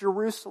walls of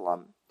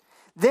Jerusalem.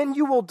 Then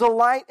you will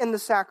delight in the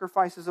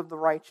sacrifices of the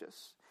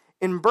righteous,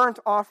 in burnt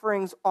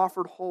offerings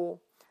offered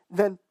whole.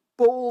 Then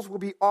bulls will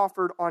be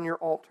offered on your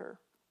altar."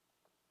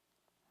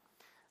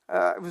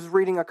 I was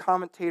reading a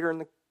commentary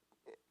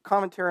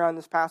on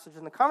this passage,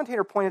 and the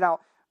commentator pointed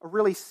out a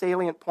really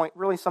salient point,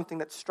 really something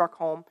that struck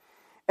home.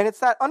 And it's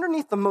that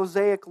underneath the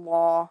Mosaic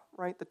law,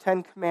 right, the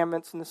 10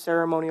 Commandments and the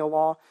ceremonial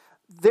law,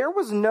 there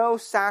was no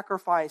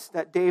sacrifice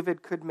that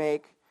David could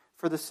make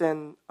for the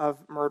sin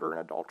of murder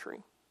and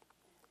adultery.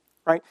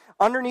 Right?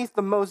 Underneath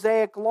the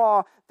Mosaic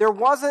law, there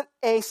wasn't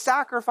a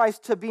sacrifice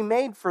to be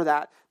made for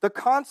that. The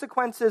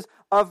consequences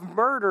of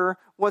murder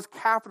was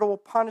capital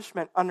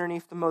punishment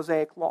underneath the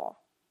Mosaic law.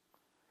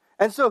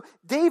 And so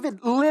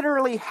David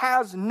literally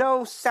has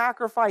no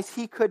sacrifice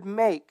he could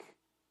make.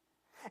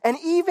 And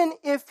even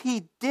if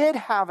he did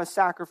have a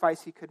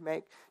sacrifice he could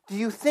make, do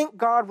you think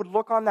God would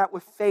look on that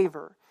with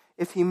favor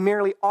if he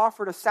merely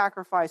offered a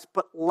sacrifice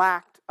but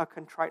lacked a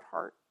contrite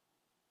heart?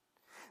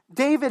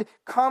 David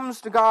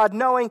comes to God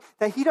knowing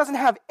that he doesn't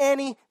have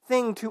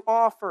anything to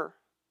offer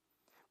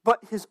but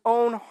his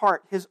own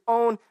heart, his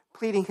own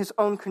pleading, his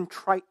own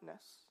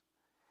contriteness.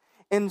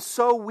 And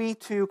so we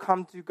too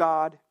come to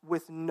God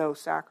with no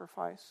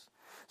sacrifice.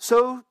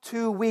 So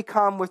too we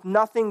come with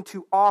nothing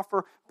to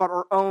offer but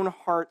our own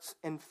hearts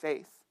and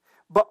faith,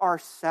 but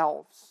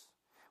ourselves.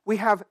 We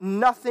have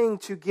nothing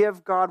to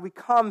give God. We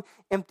come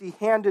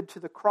empty-handed to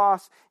the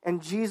cross,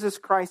 and Jesus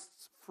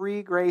Christ's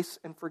free grace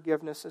and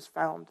forgiveness is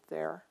found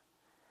there.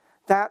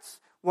 That's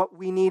what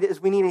we need,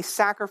 is we need a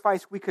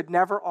sacrifice we could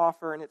never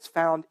offer, and it's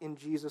found in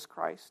Jesus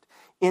Christ,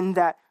 in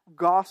that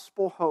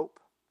gospel hope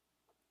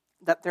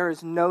that there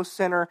is no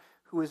sinner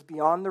who is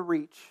beyond the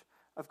reach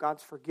of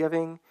God's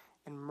forgiving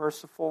and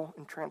merciful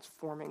and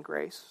transforming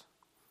grace.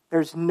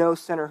 There's no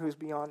sinner who's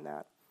beyond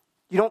that.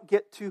 You don't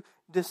get to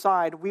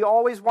decide. We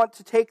always want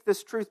to take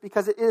this truth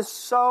because it is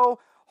so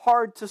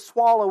hard to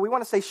swallow. We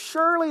want to say,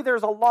 surely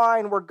there's a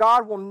line where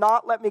God will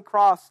not let me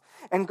cross,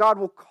 and God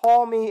will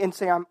call me and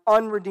say I'm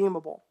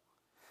unredeemable.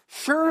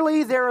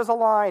 Surely there is a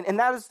line, and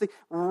that is the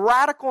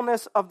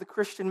radicalness of the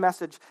Christian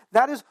message.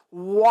 That is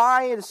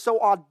why it is so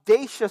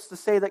audacious to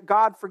say that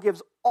God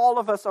forgives all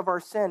of us of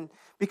our sin,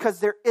 because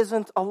there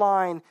isn't a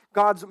line.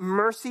 God's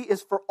mercy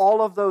is for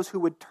all of those who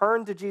would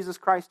turn to Jesus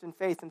Christ in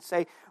faith and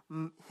say,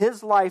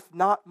 His life,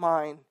 not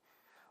mine.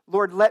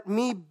 Lord, let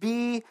me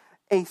be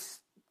a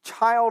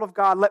child of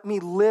God. Let me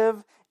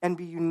live and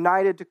be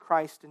united to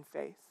Christ in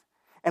faith.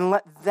 And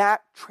let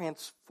that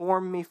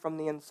transform me from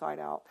the inside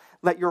out.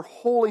 Let your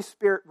Holy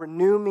Spirit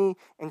renew me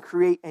and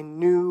create a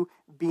new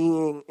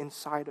being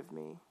inside of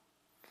me.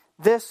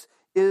 This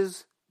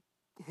is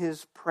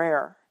his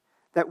prayer,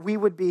 that we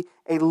would be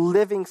a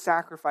living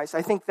sacrifice.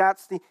 I think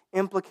that's the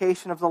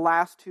implication of the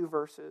last two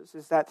verses,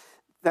 is that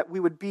that we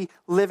would be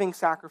living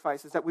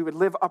sacrifices, that we would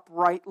live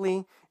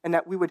uprightly, and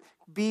that we would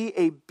be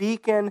a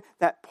beacon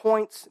that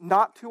points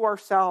not to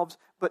ourselves,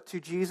 but to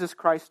Jesus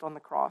Christ on the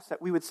cross.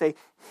 That we would say,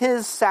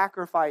 his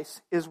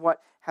sacrifice is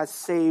what has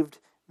saved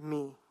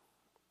me.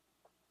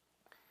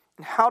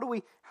 And how do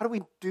we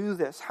do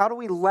this? How do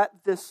we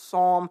let this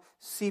psalm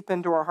seep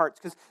into our hearts?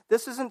 Because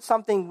this isn't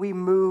something we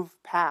move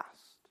past.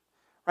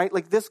 Right?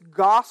 Like this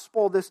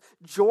gospel, this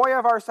joy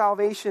of our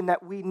salvation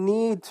that we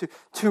need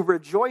to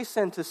rejoice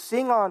in, to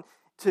sing on,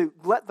 to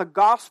let the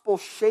gospel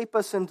shape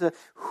us into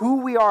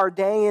who we are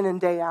day in and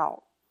day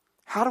out.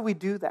 How do we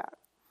do that?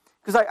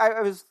 Because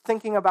I was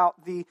thinking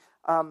about the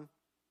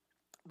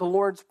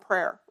Lord's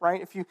Prayer,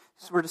 right? If you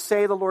were to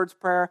say the Lord's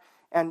Prayer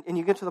and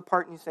you get to the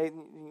part and you say,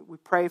 we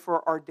pray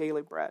for our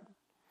daily bread.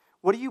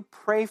 What do you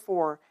pray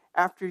for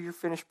after you're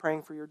finished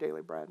praying for your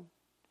daily bread?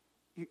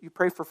 You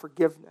pray for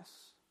forgiveness,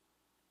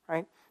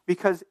 right?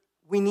 Because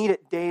we need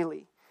it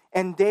daily.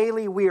 And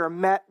daily we are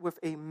met with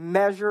a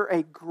measure,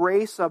 a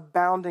grace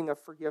abounding of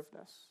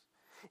forgiveness.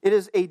 It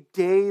is a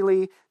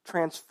daily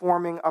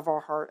transforming of our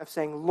heart, of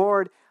saying,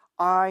 Lord,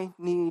 I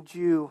need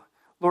you.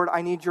 Lord,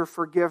 I need your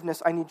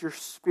forgiveness. I need your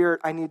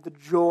spirit. I need the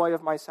joy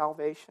of my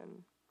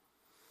salvation.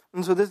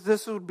 And so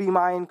this would be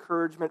my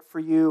encouragement for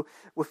you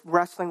with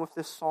wrestling with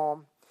this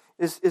psalm,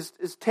 is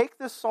take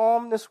this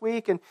psalm this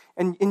week and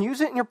use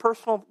it in your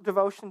personal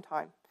devotion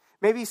time.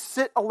 Maybe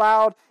sit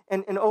aloud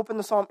and open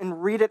the psalm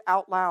and read it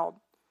out loud.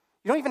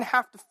 You don't even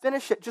have to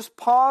finish it. Just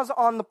pause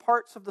on the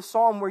parts of the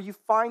psalm where you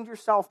find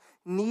yourself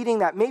needing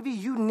that. Maybe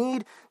you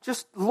need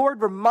just,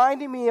 Lord,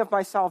 reminding me of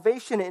my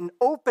salvation and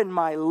open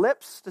my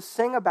lips to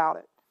sing about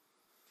it.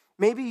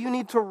 Maybe you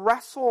need to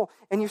wrestle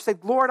and you say,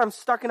 Lord, I'm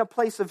stuck in a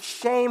place of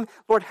shame.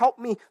 Lord, help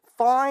me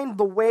find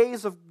the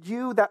ways of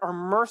you that are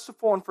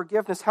merciful and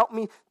forgiveness. Help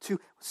me to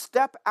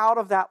step out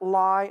of that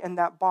lie and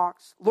that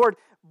box. Lord,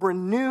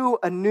 renew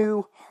a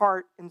new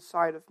heart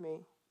inside of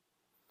me.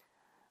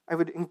 I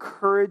would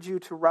encourage you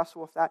to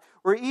wrestle with that.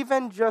 Or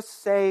even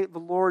just say the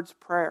Lord's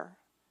Prayer.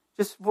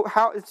 Just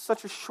how it's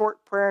such a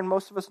short prayer and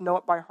most of us know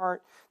it by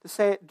heart. To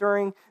say it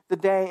during the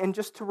day and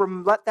just to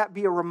let that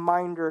be a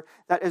reminder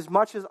that as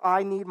much as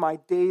I need my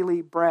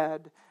daily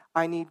bread,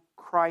 I need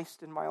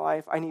Christ in my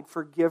life. I need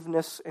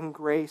forgiveness and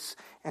grace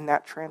and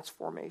that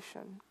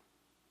transformation.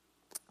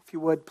 If you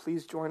would,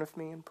 please join with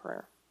me in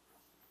prayer.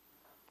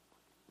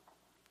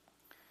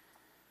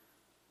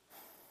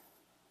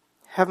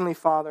 Heavenly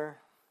Father,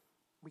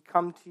 we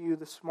come to you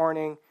this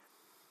morning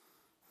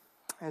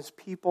as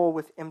people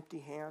with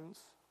empty hands.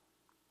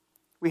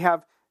 We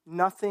have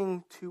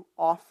nothing to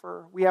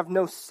offer. We have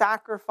no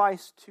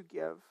sacrifice to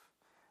give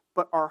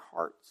but our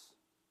hearts.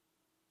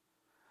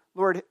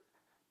 Lord,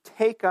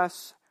 take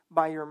us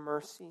by your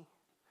mercy.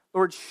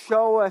 Lord,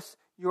 show us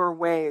your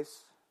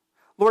ways.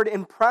 Lord,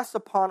 impress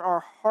upon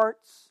our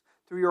hearts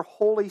through your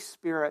Holy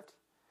Spirit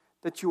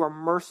that you are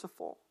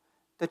merciful,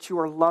 that you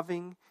are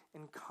loving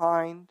and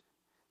kind,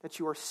 that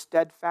you are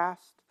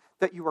steadfast,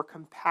 that you are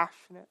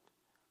compassionate.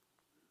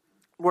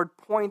 Lord,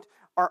 point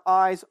our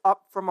eyes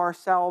up from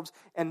ourselves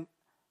and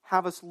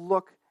have us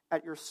look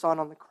at your Son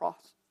on the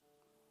cross.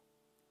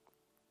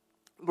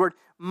 Lord,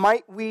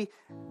 might we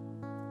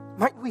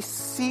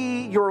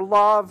see your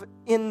love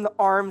in the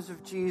arms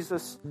of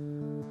Jesus.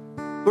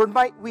 Lord,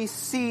 might we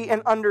see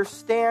and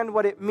understand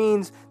what it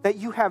means that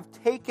you have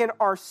taken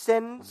our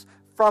sins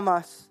from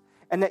us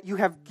and that you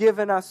have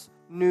given us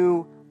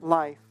new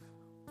life.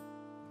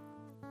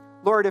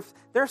 Lord, if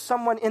there's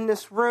someone in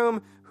this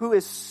room who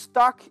is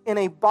stuck in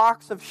a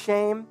box of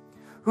shame,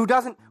 who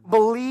doesn't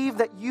believe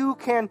that you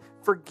can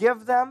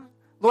forgive them,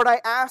 Lord, I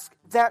ask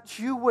that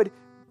you would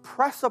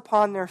press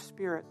upon their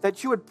spirit,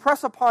 that you would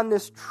press upon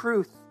this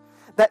truth,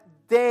 that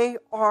they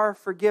are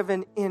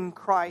forgiven in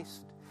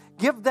Christ.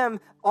 Give them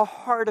a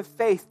heart of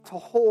faith to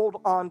hold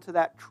on to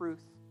that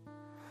truth.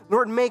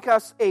 Lord, make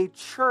us a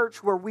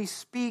church where we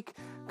speak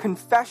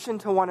confession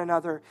to one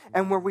another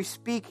and where we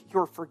speak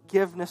your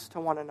forgiveness to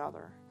one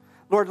another.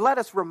 Lord, let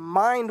us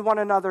remind one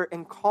another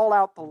and call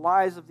out the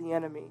lies of the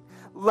enemy.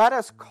 Let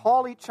us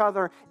call each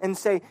other and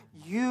say,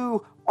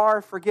 you are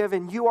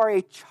forgiven. You are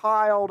a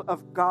child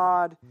of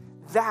God.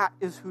 That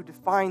is who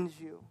defines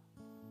you.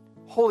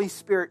 Holy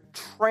Spirit,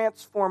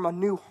 transform a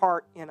new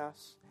heart in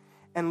us.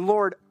 And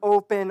Lord,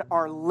 open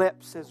our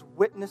lips as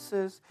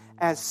witnesses,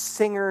 as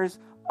singers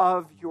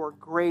of your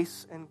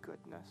grace and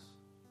goodness.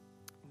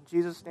 In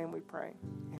Jesus' name we pray.